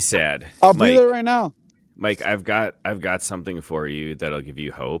 He's sad. I'll be there right now. Mike, I've got something for you that'll give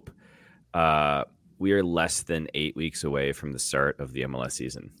you hope. We are less than 8 weeks away from the start of the MLS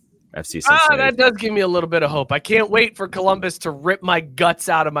season. FC Cincinnati. That does give me a little bit of hope. I can't wait for Columbus to rip my guts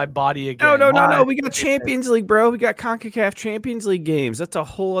out of my body again. No. We got Champions League, bro. We got CONCACAF Champions League games. That's a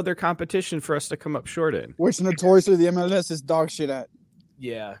whole other competition for us to come up short in. Which notoriously the MLS is dog shit at.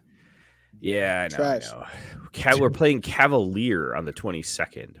 Yeah. Yeah, I know. Trash. I know. We're playing Cavalier on the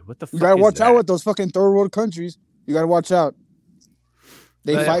 22nd. What the fuck? You gotta is watch that? out with those fucking third world countries. You gotta watch out.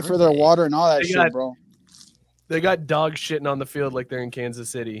 They fight for their water and all that shit, bro. They got dog shitting on the field like they're in Kansas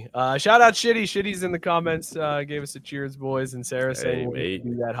City. Shout out Shitty. Shitty's in the comments. Gave us a cheers, boys. And Sarah saying we should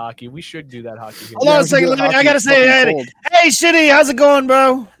do that hockey. We should do that hockey. Hold on a second. I got to say, hey, Shitty, how's it going,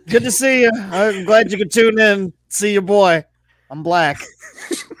 bro? Good to see you. I'm glad you could tune in. See your boy. I'm black.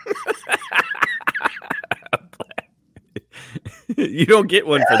 You don't get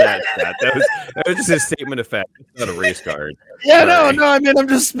one for that, Scott. That was just a statement of fact. It's not a race card. Yeah, no. I mean, I'm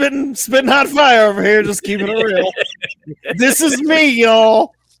just spitting hot fire over here, just keeping it real. This is me,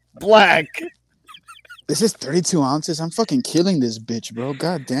 y'all. Black. This is 32 ounces. I'm fucking killing this bitch, bro.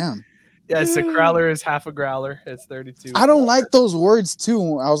 God damn. Yes, a crowler is half a growler. It's 32. I don't like those words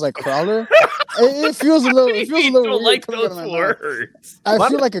too. I was like crowler. It feels a little. It feels a little weird like coming out those of my mouth. words. I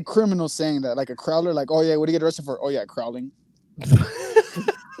feel like a criminal saying that, like a crowler. Like, oh yeah, what do you get arrested for? Oh yeah, crowling.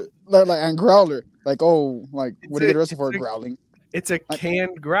 and growler. Like, oh, like what do you get arrested for? Growling. It's a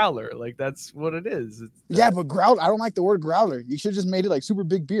canned growler. Like that's what it is. Yeah, but growl. I don't like the word growler. You should just made it like super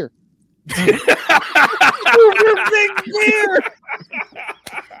big beer. Super big beer.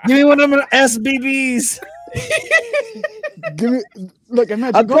 Give me one of them SBBs. Give me. Look,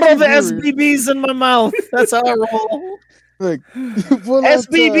 imagine. I put all the SBBs in my mouth. That's how I roll. Look,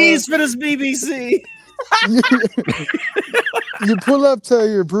 SBBs for this BBC. You pull up to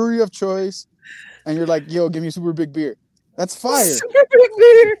your brewery of choice, and you're like, "Yo, give me a super big beer." That's fire. Super big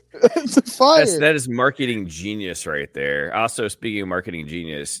beer. That's fire. That is marketing genius right there. Also, speaking of marketing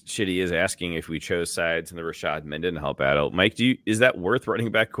genius, Shitty is asking if we chose sides in the Rashad Mendenhall battle. Mike, is that worth running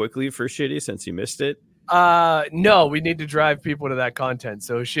back quickly for Shitty since he missed it? No, we need to drive people to that content.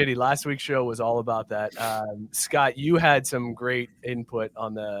 So Shitty, last week's show was all about that. Scott, you had some great input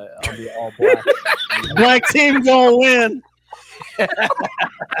on the all black. Black team gonna win.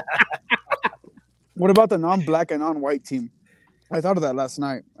 What about the non-black and non-white team? I thought of that last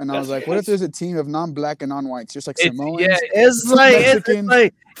night, and I was like, "What if there's a team of non-black and non-whites, just like Samoans?" Yeah, it's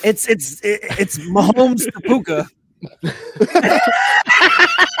Mahomes to Puka.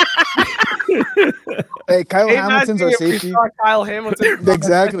 Hey, Kyle Hamilton's our safety. Kyle Hamilton.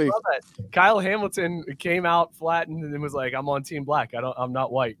 Exactly. Kyle Hamilton came out flat and was like, "I'm on Team Black. I'm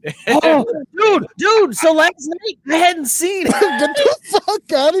not white." Oh, dude. So last night I hadn't seen. Get the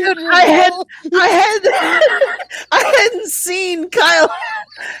fuck out of here! I hadn't seen Kyle.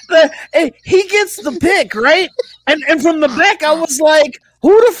 He gets the pick, right? And from the back, I was like,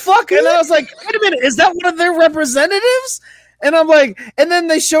 "Who the fuck?" And I was like, "Wait a minute, is that one of their representatives?" And I'm like, and then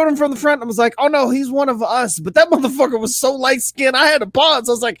they showed him from the front. And I was like, "Oh no, he's one of us." But that motherfucker was so light skinned, I had to pause.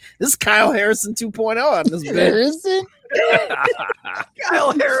 I was like, "This is Kyle Harrison 2.0 on this bitch." Harrison?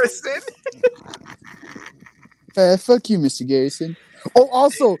 Kyle Harrison. Fuck you, Mr. Garrison. Oh,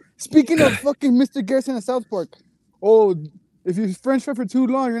 also, speaking of fucking Mr. Garrison at South Park, if you French fry for too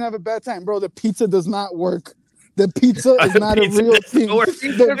long, you're gonna have a bad time, bro. The pizza does not work. The pizza is not a real thing. How does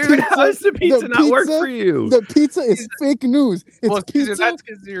the pizza not work for you? The pizza is fake news. It's pizza. That's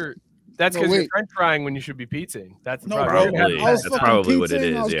because you're French frying when you should be pizzaing. That's the problem. That's probably what it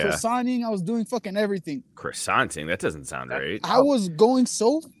is. I was croissanting. I was doing fucking everything. Croissanting? That doesn't sound right. I was going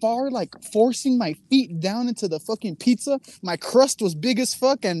so far, like forcing my feet down into the fucking pizza. My crust was big as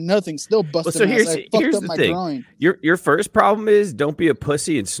fuck, and nothing still busted. So here's the thing. Groin. Your first problem is don't be a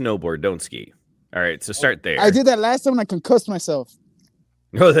pussy and snowboard. Don't ski. All right, so start there. I did that last time and I concussed myself.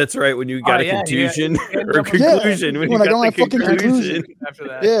 Oh, that's right. When you got a contusion or conclusion. When I got my fucking conclusion. After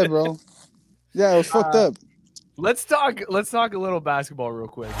that. Yeah, bro. Yeah, it was fucked up. Let's talk a little basketball real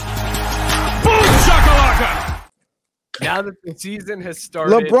quick. Boom shakalaka! Now that the season has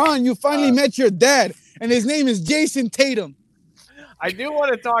started. LeBron, you finally met your dad, and his name is Jason Tatum. I do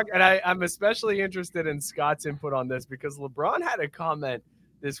want to talk, and I'm especially interested in Scott's input on this because LeBron had a comment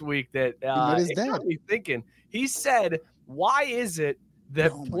this week that it got me thinking. He said, "Why is it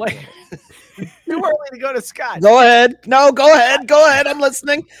that players too early to go to Scott?" Go ahead. No, go ahead. I'm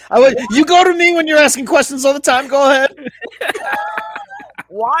listening. You go to me when you're asking questions all the time. Go ahead.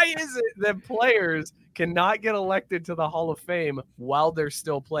 Why is it that players cannot get elected to the Hall of Fame while they're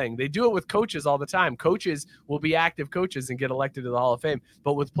still playing? They do it with coaches all the time. Coaches will be active coaches and get elected to the Hall of Fame.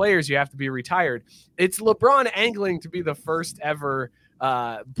 But with players, you have to be retired. It's LeBron angling to be the first ever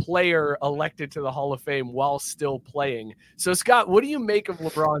player elected to the Hall of Fame while still playing. So, Scott, what do you make of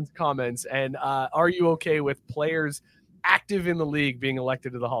LeBron's comments? And are you okay with players active in the league being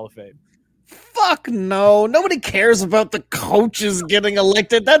elected to the Hall of Fame? Fuck no. Nobody cares about the coaches getting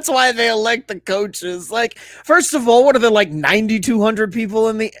elected. That's why they elect the coaches. Like, first of all, what are there, like 9,200 people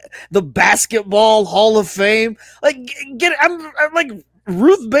in the basketball Hall of Fame? Like, I'm like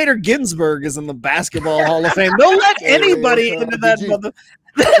Ruth Bader Ginsburg is in the basketball Hall of Fame. Don't let anybody into that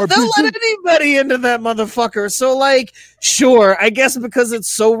They'll let anybody into that motherfucker. So, like, sure, I guess because it's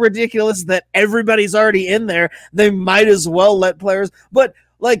so ridiculous that everybody's already in there, they might as well let players. But,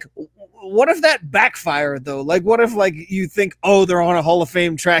 like, what if that backfired, though? Like, what if, like, you think, oh, they're on a Hall of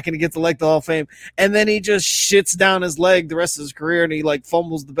Fame track and he gets elected to the Hall of Fame, and then he just shits down his leg the rest of his career and he, like,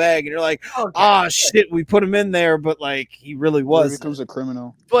 fumbles the bag, and you're like, shit, we put him in there, but, like, he really was. He becomes a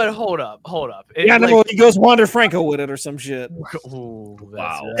criminal. But hold up. Yeah, no, he goes Wander Franco with it or some shit. Ooh,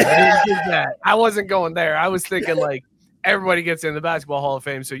 wow. I didn't get that. I wasn't going there. I was thinking, like, everybody gets in the Basketball Hall of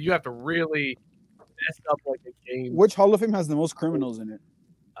Fame, so you have to really mess up, like, a game. Which Hall of Fame has the most criminals in it?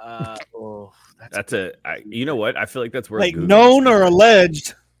 You know what? I feel like that's where like known or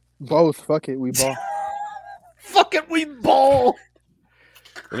alleged. Both. Fuck it, we ball. Fuck it, we ball.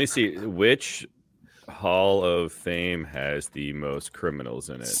 Let me see which Hall of Fame has the most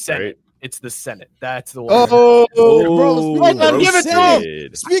criminals in it. Senate. Right? It's the Senate. That's the one. Bro, give it to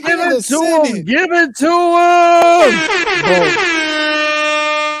him. Speaking of the Senate, give it to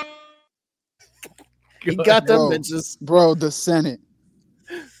him. He got them bitches. Bro, the Senate.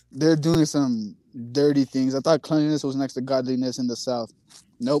 They're doing some dirty things. I thought cleanliness was next to godliness in the South.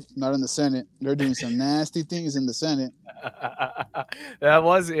 Nope, not in the Senate. They're doing some nasty things in the Senate. There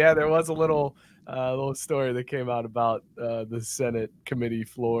was a little story that came out about the Senate committee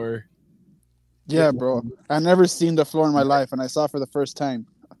floor. Yeah, bro. I never seen the floor in my life, and I saw it for the first time.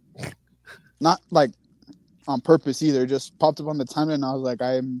 Not like on purpose either. Just popped up on the timeline, and I was like,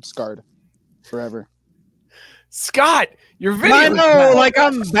 I am scarred forever. Scott, your video. I know, like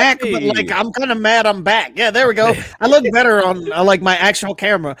I'm back, but like I'm kind of mad I'm back. Yeah, there we go. I look better on like my actual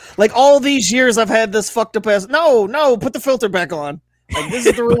camera. Like all these years I've had this fucked up ass. No, put the filter back on. Like this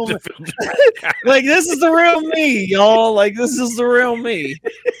is the real like this is the real me, y'all. Like this is the real me.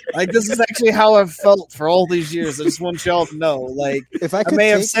 Like this is actually how I've felt for all these years. I just want y'all to know. Like if I may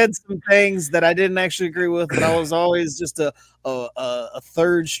have said some things that I didn't actually agree with, but I was always just a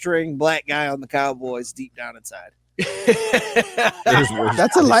third string black guy on the Cowboys deep down inside.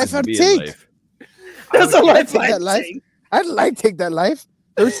 That's a life I'd take. That's a life I'd take. I'd like to take that life.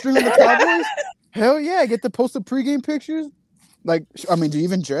 Third string on the Cowboys? Hell yeah, I get to post the pregame pictures. Like, I mean, do you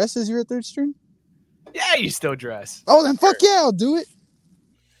even dress as you're a third string? Yeah, you still dress. Oh, then fuck yeah, I'll do it.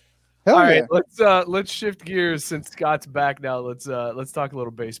 Hell All yeah. right, let's shift gears since Scott's back now. Let's talk a little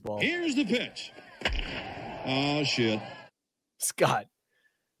baseball. Here's the pitch. Oh shit. Scott,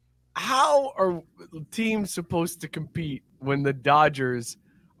 how are teams supposed to compete when the Dodgers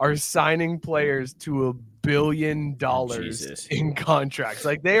are signing players to $1 billion in contracts?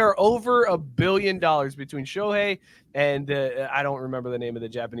 Like they are over $1 billion between Shohei and I don't remember the name of the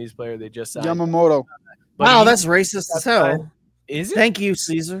Japanese player they just signed. Yamamoto. Wow, that's racist as hell. Is it? Thank you,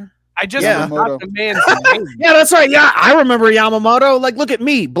 Caesar. I just forgot the man's name. Yeah, that's right. Yeah, I remember Yamamoto. Like, look at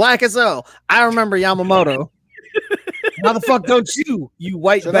me, black as hell. I remember Yamamoto. How the fuck don't you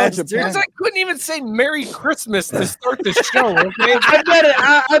white bastard? Because I couldn't even say Merry Christmas to start the show. Okay?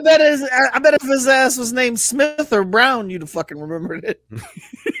 I bet if his ass was named Smith or Brown, you'd have fucking remembered it.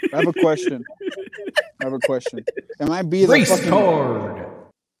 I have a question. It might be the fucking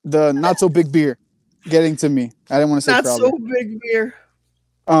the not so big beer getting to me. I didn't want to say not probably. So big beer.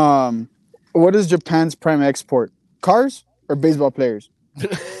 What is Japan's prime export? Cars or baseball players?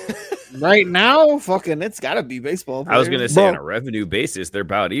 Right now, fucking, it's got to be baseball players. I was going to say on a revenue basis, they're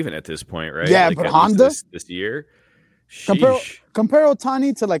about even at this point, right? Yeah, like but Honda this year. Compare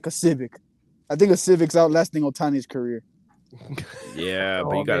Ohtani to like a Civic. I think a Civic's outlasting Ohtani's career. Yeah,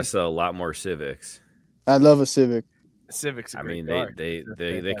 but you got to sell a lot more Civics. I love a Civic. Civics. I mean, they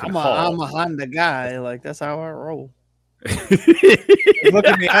can. I'm a Honda guy. Like that's how I roll. Look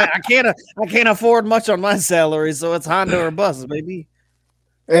at me. I can't afford much on my salary, so it's Honda or bust, baby.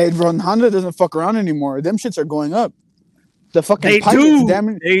 Hey, bro, Honda doesn't fuck around anymore. Them shits are going up. The fucking they pilots, do.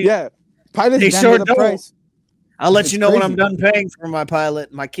 Pilots they damn sure the don't. price. I'll let It's you know when I'm crazy. done paying for my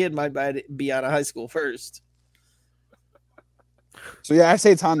pilot. My kid might be out of high school first. So yeah, I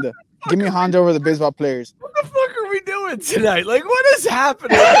say it's Honda. Give me Honda over the baseball players. What the fuck are we doing tonight? Like, what is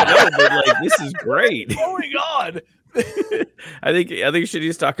happening? No, but like this is great. What's going on? I think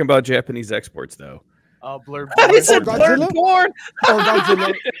Shitty's talking about Japanese exports though. Blurred I porn. said blurred Godzilla? porn. Oh,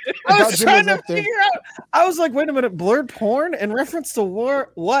 Godzilla. I was trying Godzilla's to up there. figure out. I was like, wait a minute, blurred porn in reference to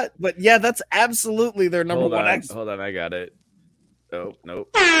war? What? But yeah, that's absolutely their number Hold one. on, hold on, I got it. Oh, nope.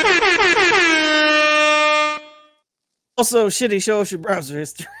 Also, shitty show us your browser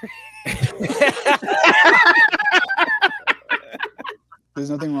history. There's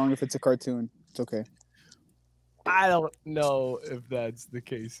nothing wrong if it's a cartoon. It's okay. I don't know if that's the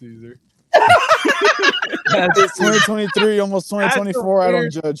case, Caesar. It's 2023, almost 2024. I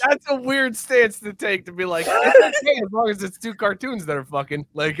don't judge. That's a weird stance to take, to be like, it's okay as long as it's two cartoons that are fucking.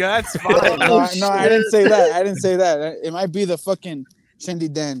 Like, that's fine. No, I didn't say that. I didn't say that. It might be the fucking Shandy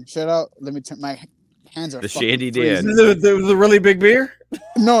Dan. Shout out. Let me turn my hands are The fucking Shandy freezing. Dan. The really big beer?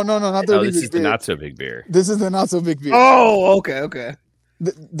 No, not the Oh, really this big is the beer. not so big beer. This is the not so big beer. Oh, okay.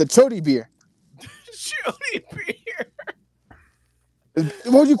 The Chody beer. Chody beer.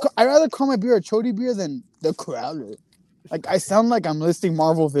 What would you? I'd rather call my beer a Chody beer than the Crowler. Like I sound like I'm listing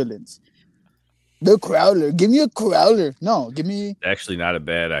Marvel villains. The Crowler. Give me a Crowler. No, give me. Actually, not a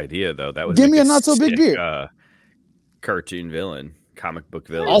bad idea though. That would Give me make a not so big sick, beer. Cartoon villain, comic book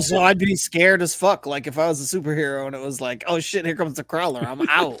villain. Also, I'd be scared as fuck. Like if I was a superhero and it was like, oh shit, here comes the Crowler. I'm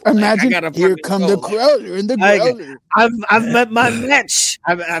out. Imagine like, I gotta here fucking come go. the Crowler and the Growler. I've met my match.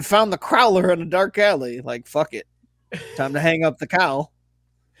 I've found the Crowler in a dark alley. Like fuck it, time to hang up the cow.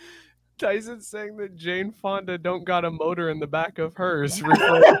 Tyson's saying that Jane Fonda don't got a motor in the back of hers.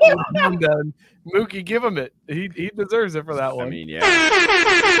 Referring to Honda. And Mookie, give him it. He deserves it for that one. I mean, yeah.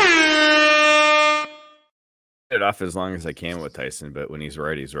 It off as long as I can with Tyson, but when he's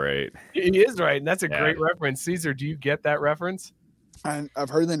right, he's right. He is right, and that's a great reference. Caesar, do you get that reference? I've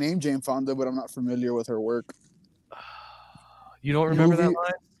heard the name Jane Fonda, but I'm not familiar with her work. You don't remember that Movie-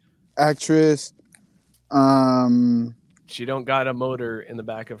 line? Actress. She don't got a motor in the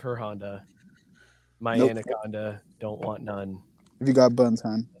back of her Honda. My Nope. Anaconda don't want none. If you got buns,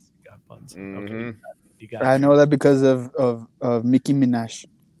 hon. You got buns. Mhm. Okay. You got I know that because of Nicki Minaj.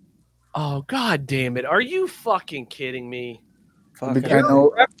 Oh, god damn it. Are you fucking kidding me? Fuck Because it. I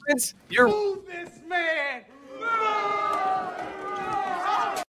know. Reference? You're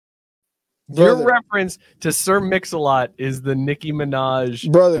Your Brother. reference to Sir Mix-a-Lot is the Nicki Minaj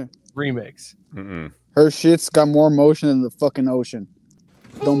Brother, remix. Mm-mm. her shit's got more motion than the fucking ocean.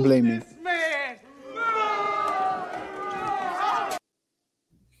 Don't blame me.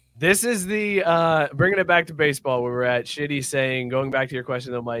 This is the bringing it back to baseball where we're at. Shitty saying, going back to your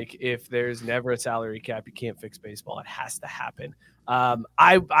question though, Mike, if there's never a salary cap, you can't fix baseball. It has to happen.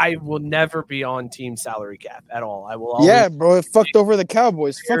 I will never be on team salary cap at all. I will always Yeah, bro, it fucked over the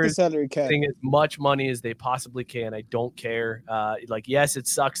Cowboys. Fuck the Here's salary cap. getting as much money as they possibly can. I don't care. Like, yes, it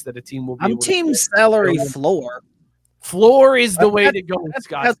sucks that a team will be I'm able to team get- salary floor. Floor is the way to go,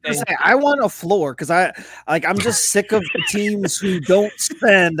 Scott. I was gonna say, I want a floor because I'm just sick of the teams who don't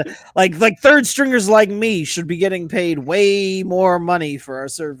spend like third stringers like me should be getting paid way more money for our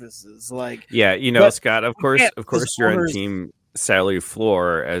services. Like, Yeah, you know, But Scott, of course, can't you're on owners- team salary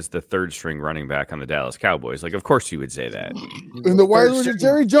floor as the third string running back on the Dallas Cowboys. Like, of course you would say that. And the wide Third receiver string-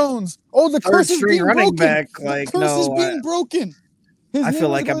 Jerry Jones. Oh, the third curse is string being running broken. back, The like, curse is no, being broken. His I name feel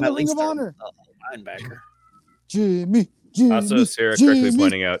is like going I'm to at the Ring least of Honor. a linebacker. Jimmy. Also, Sarah correctly Jimmy.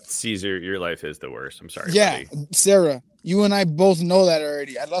 pointing out, Caesar, your life is the worst. I'm sorry. Yeah, buddy. Sarah, you and I both know that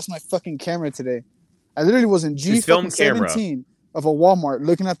already. I lost my fucking camera today. I literally was in G His film fucking camera. 17 of a Walmart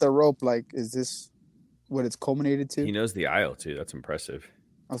looking at the rope like, is this what it's culminated to? He knows the aisle too. That's impressive.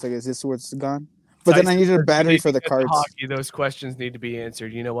 I was like, is this where it's gone? But then I needed a battery for the cards. Hockey, those questions need to be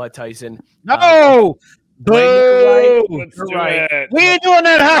answered. You know what, Tyson? No, When you're boo! right, you're right. We ain't doing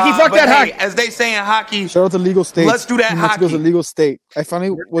that hockey. Fuck but that hey, hockey. as they say in hockey, Shout out to Legal State. Let's do that Mexico's a hockey. legal state. I finally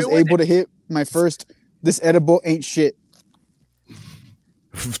was doing able to hit my first. This edible ain't shit.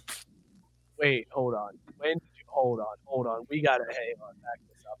 Wait, hold on. When did you hold on? We gotta hang on back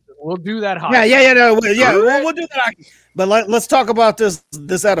this up. We'll do that hockey. We'll do that hockey. But let's talk about this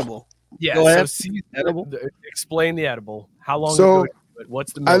edible. Yeah, Go so ahead. edible. Explain the edible. How long So, ago?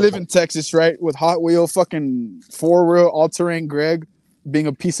 What's the I live in Texas, right? With Hot Wheel, fucking 4-wheel, all-terrain Greg being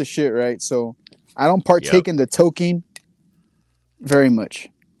a piece of shit, right? So I don't partake in the toking very much.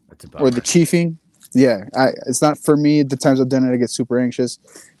 That's a Or the chiefing. Yeah, it's not for me. The times I've done it, I get super anxious.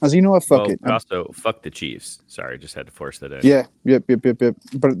 I was like, you know what? Fuck it. But also, fuck the Chiefs. Sorry, just had to force that in. Yeah, yep.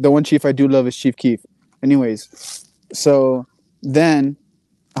 But the one chief I do love is Chief Keef. Anyways, so then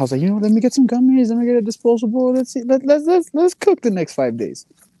I was like, you know what? Let me get some gummies. Let me get a disposable. Let's see. Let's cook the next 5 days.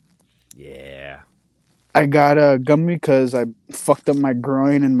 Yeah. I got a gummy because I fucked up my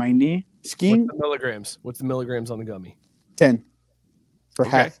groin and my knee skiing. What's the milligrams? What's the milligrams on the gummy? 10 for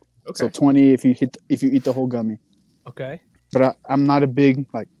Okay. half. So 20 if you eat the whole gummy. Okay. But I'm not a big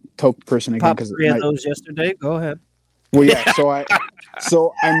like toke person again Popped 3 of those yesterday. Go ahead. Well, yeah. So I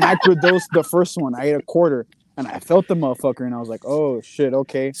microdosed the first one. I ate a quarter, and I felt the motherfucker, and I was like, "Oh shit,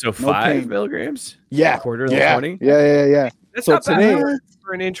 okay." So 5 milligrams? Yeah, a quarter of the 20? Yeah. That's so not bad today,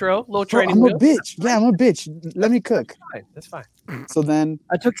 for an intro, little bro, training. I'm wheel. a bitch. Yeah, I'm a bitch. Let me cook. That's fine. So then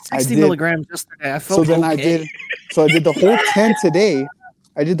I took 60 milligrams yesterday. I felt So then okay. I did the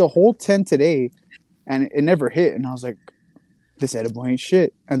whole 10 today. And it never hit. And I was like, this edible ain't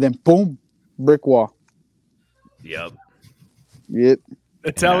shit. And then boom, brick wall. Yep.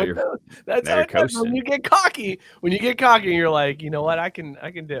 That's how it goes. That's how it goes. When you get cocky, you're like, you know what? I can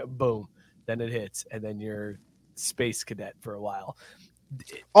do it. Boom. Then it hits. And then you're space cadet for a while.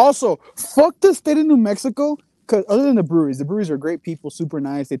 Also, fuck the state of New Mexico. Because other than the breweries are great people, super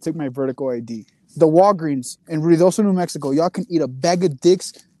nice. They took my vertical ID. The Walgreens in Ruidoso, New Mexico, y'all can eat a bag of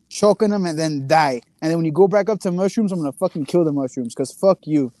dicks, choke on them, and then die. And then when you go back up to mushrooms, I'm going to fucking kill the mushrooms. Because fuck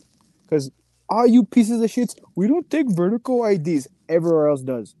you. Because all you pieces of shits, we don't take vertical IDs. Everywhere else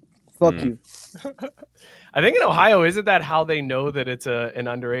does. Fuck you. I think in Ohio, isn't that how they know that it's an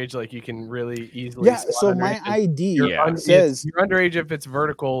underage? Like you can really easily. Yeah. So my ID says you're underage if it's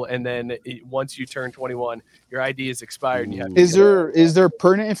vertical, and then once you turn 21, your ID is expired. And you have. Is there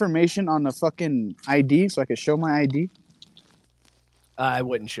pertinent information on the fucking ID so I can show my ID? I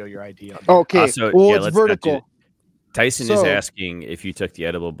wouldn't show your ID on. Okay. It's vertical. Tyson is asking if you took the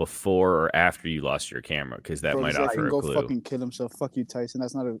edible before or after you lost your camera, because that might offer a clue. Go fucking kill himself. Fuck you, Tyson.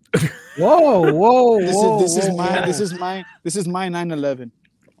 That's not a. Whoa. This is my 9/11.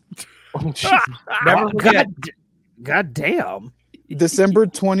 Never God damn. December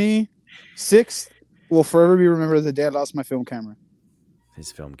 26th will forever be remembered the day I lost my film camera. His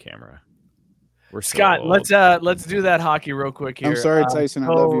film camera. Scott, let's do that hockey real quick here. I'm sorry, Tyson. I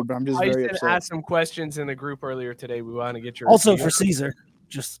love you, but I'm just very upset. Tyson asked some questions in the group earlier today. We want to get your also for Caesar,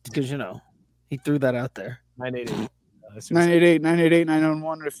 just because he threw that out there. 988.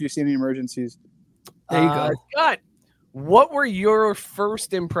 988-911 if you see any emergencies. There you go. Scott, what were your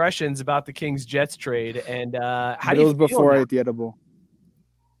first impressions about the Kings Jets trade, and how do you feel before I ate the edible?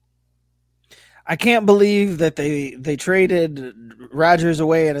 I can't believe that they traded Rodgers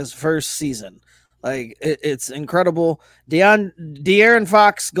away in his first season. Like it's incredible. De'Aaron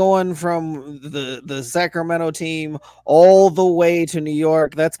Fox going from the Sacramento team all the way to New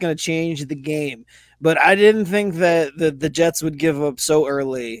York. That's going to change the game. But I didn't think that the Jets would give up so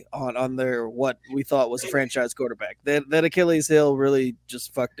early on their what we thought was a franchise quarterback. That Achilles heel really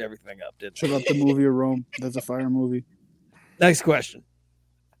just fucked everything up, didn't it? Shut up the movie of Rome. That's a fire movie. Next question.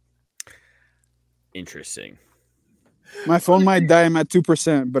 Interesting. My phone might die. I'm at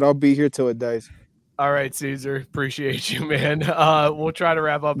 2%, but I'll be here till it dies. All right, Caesar. Appreciate you, man. We'll try to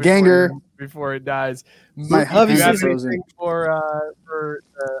wrap up before it dies. My do you have anything for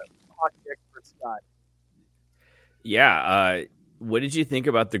hockey expert Scott? Yeah. What did you think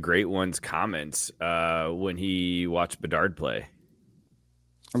about the Great One's comments when he watched Bedard play?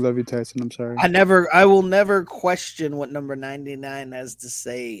 I love you, Tyson. I'm sorry. I will never question what number 99 has to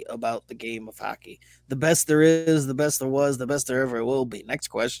say about the game of hockey. The best there is, the best there was, the best there ever will be. Next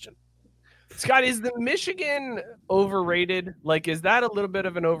question. Scott, is the Michigan overrated? Like, is that a little bit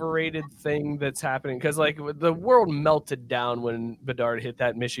of an overrated thing that's happening? Because, like, the world melted down when Bedard hit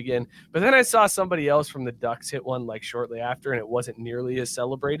that Michigan. But then I saw somebody else from the Ducks hit one, like, shortly after, and it wasn't nearly as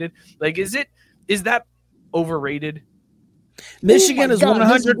celebrated. Like, is that overrated? Michigan is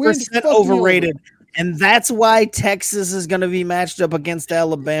 100% overrated. And that's why Texas is going to be matched up against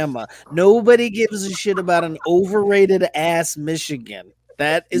Alabama. Nobody gives a shit about an overrated ass Michigan.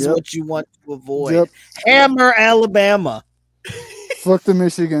 That is what you want to avoid. Hammer Alabama. Fuck the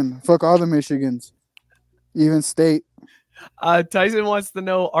Michigan. Fuck all the Michigans. Even state. Tyson wants to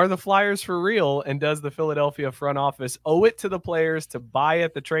know, are the Flyers for real? And does the Philadelphia front office owe it to the players to buy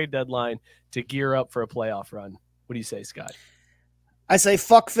at the trade deadline to gear up for a playoff run? What do you say, Scott? I say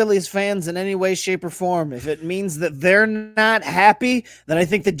fuck Phillies fans in any way, shape, or form. If it means that they're not happy, then I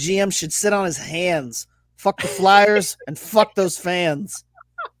think the GM should sit on his hands. Fuck the Flyers and fuck those fans.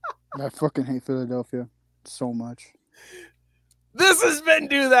 I fucking hate Philadelphia so much. This has been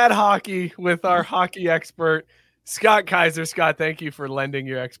Do That Hockey with our hockey expert, Scott Kaiser. Scott, thank you for lending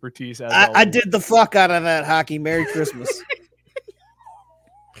your expertise. I did the fuck out of that hockey. Merry Christmas.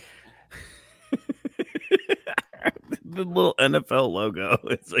 The little NFL logo.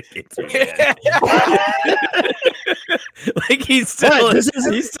 It's like like he's still this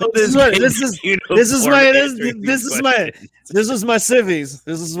is my civvies.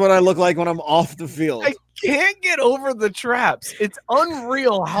 This is what I look like when I'm off the field. I can't get over the traps. It's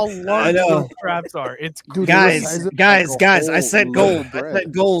unreal how large those traps are. It's guys. I set goals. I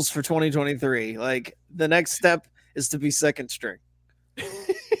set goals for 2023. Like the next step is to be second string. God,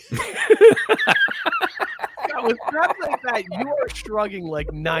 with traps like that, you are shrugging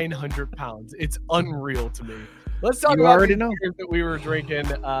like 900 pounds. It's unreal to me. Let's talk about the beers that we were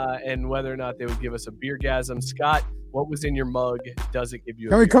drinking and whether or not they would give us a beergasm. Scott, what was in your mug? Does it give you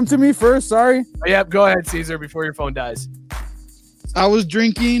a Can we come to me first? Sorry. Oh, yep, go ahead, Caesar, before your phone dies. I was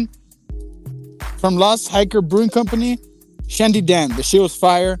drinking from Lost Hiker Brewing Company, Shandy Dan. The shit was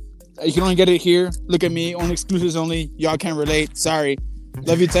fire. You can only get it here. Look at me. Only exclusives only. Y'all can't relate. Sorry.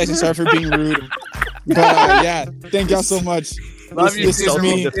 Love you, Tyson. Sorry for being rude. But yeah, thank y'all so much. Love you, this is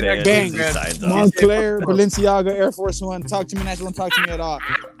me. Bang. Bang. Montclair, Balenciaga, Air Force One. Talk to me nice. Don't talk to me at all.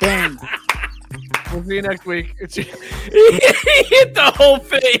 Bang. We'll see you next week. He hit the whole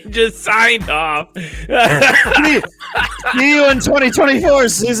thing, just signed off. See you in 2024,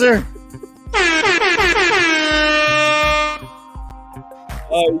 Caesar.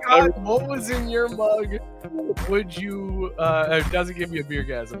 God, what was in your mug? Would you? Does it give you a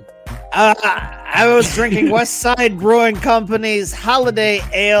beergasm? I was drinking West Side Brewing Company's Holiday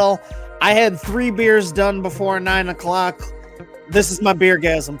Ale. I had 3 beers done before 9 o'clock. This is my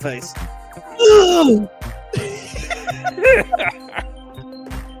beergasm face. Mookie,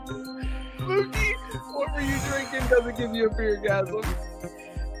 what were you drinking? Does it give you a beergasm?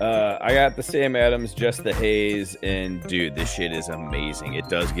 I got the Sam Adams, Just the Haze, and dude, this shit is amazing. It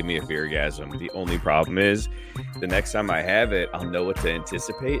does give me a beergasm. The only problem is, the next time I have it, I'll know what to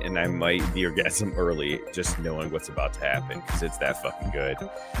anticipate, and I might beergasm early, just knowing what's about to happen, because it's that fucking good.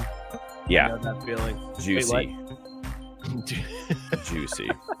 Yeah. I know that feeling. Juicy. Juicy.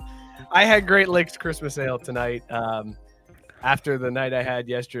 I had Great Lakes Christmas Ale tonight. After the night I had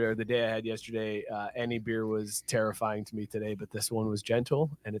yesterday, or the day I had yesterday, any beer was terrifying to me today, but this one was gentle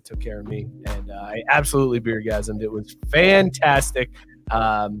and it took care of me. And I absolutely beergasmed. It was fantastic.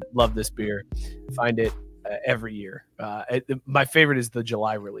 Love this beer. Find it every year. My favorite is the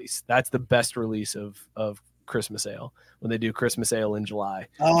July release. That's the best release of Christmas Ale, when they do Christmas Ale in July.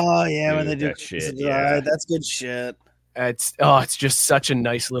 Oh, yeah, dude, when they do that shit. Yeah, that's good shit. It's just such a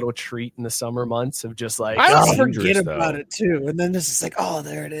nice little treat in the summer months of just like I always forget about it too, and then it's like, oh,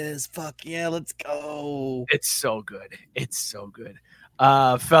 there it is. Fuck yeah, let's go. It's so good. It's so good.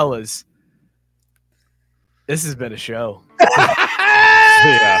 Fellas, this has been a show.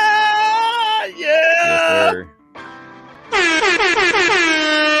 Yeah. Yeah. Yes,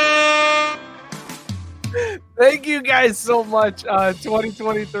 Thank you guys so much.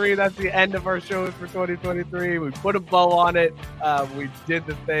 2023, that's the end of our show for 2023. We put a bow on it. We did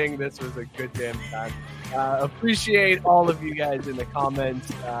the thing. This was a good damn time. Appreciate all of you guys in the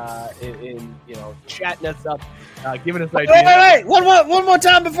comments, in chatting us up, giving us ideas. Wait. One more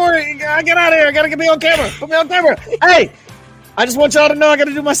time before I get out of here. I gotta get me on camera. Put me on camera. Hey, I just want y'all to know I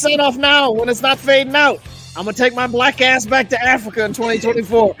gotta do my sign off now when it's not fading out. I'm gonna take my black ass back to Africa in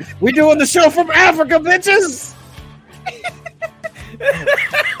 2024. We doing the show from Africa, bitches.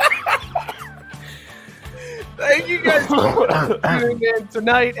 Thank you guys for tuning in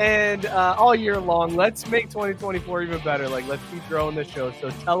tonight and all year long. Let's make 2024 even better. Let's keep growing the show. So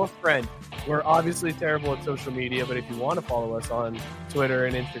tell a friend. We're obviously terrible at social media, but if you want to follow us on Twitter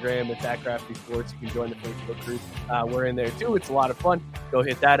and Instagram, it's @CraftySports. You can join the Facebook group. We're in there too. It's a lot of fun. Go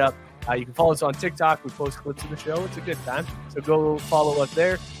hit that up. You can follow us on TikTok. We post clips of the show. It's a good time. So go follow us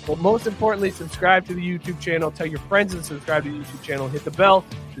there. But most importantly, subscribe to the YouTube channel. Tell your friends to subscribe to the YouTube channel. Hit the bell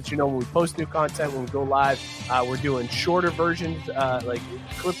so that you know when we post new content, when we go live. We're doing shorter versions, like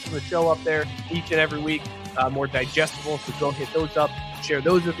clips of the show up there each and every week, more digestible. So go hit those up. Share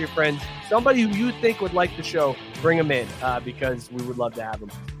those with your friends. Somebody who you think would like the show, bring them in because we would love to have them.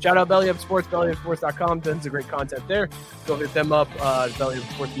 Shout out Belly Up Sports, bellyupsports.com. Tons of great content there. Go hit them up, the Belly Up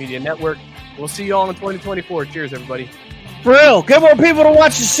Sports Media Network. We'll see you all in 2024. Cheers, everybody. For real, get more people to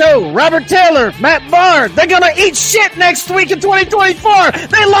watch the show. Robert Taylor, Matt Barr, they're gonna eat shit next week in 2024.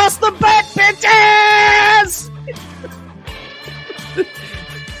 They lost the bet, bitches!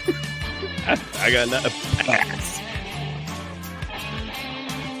 I got nothing.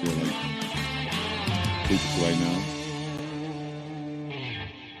 Right now.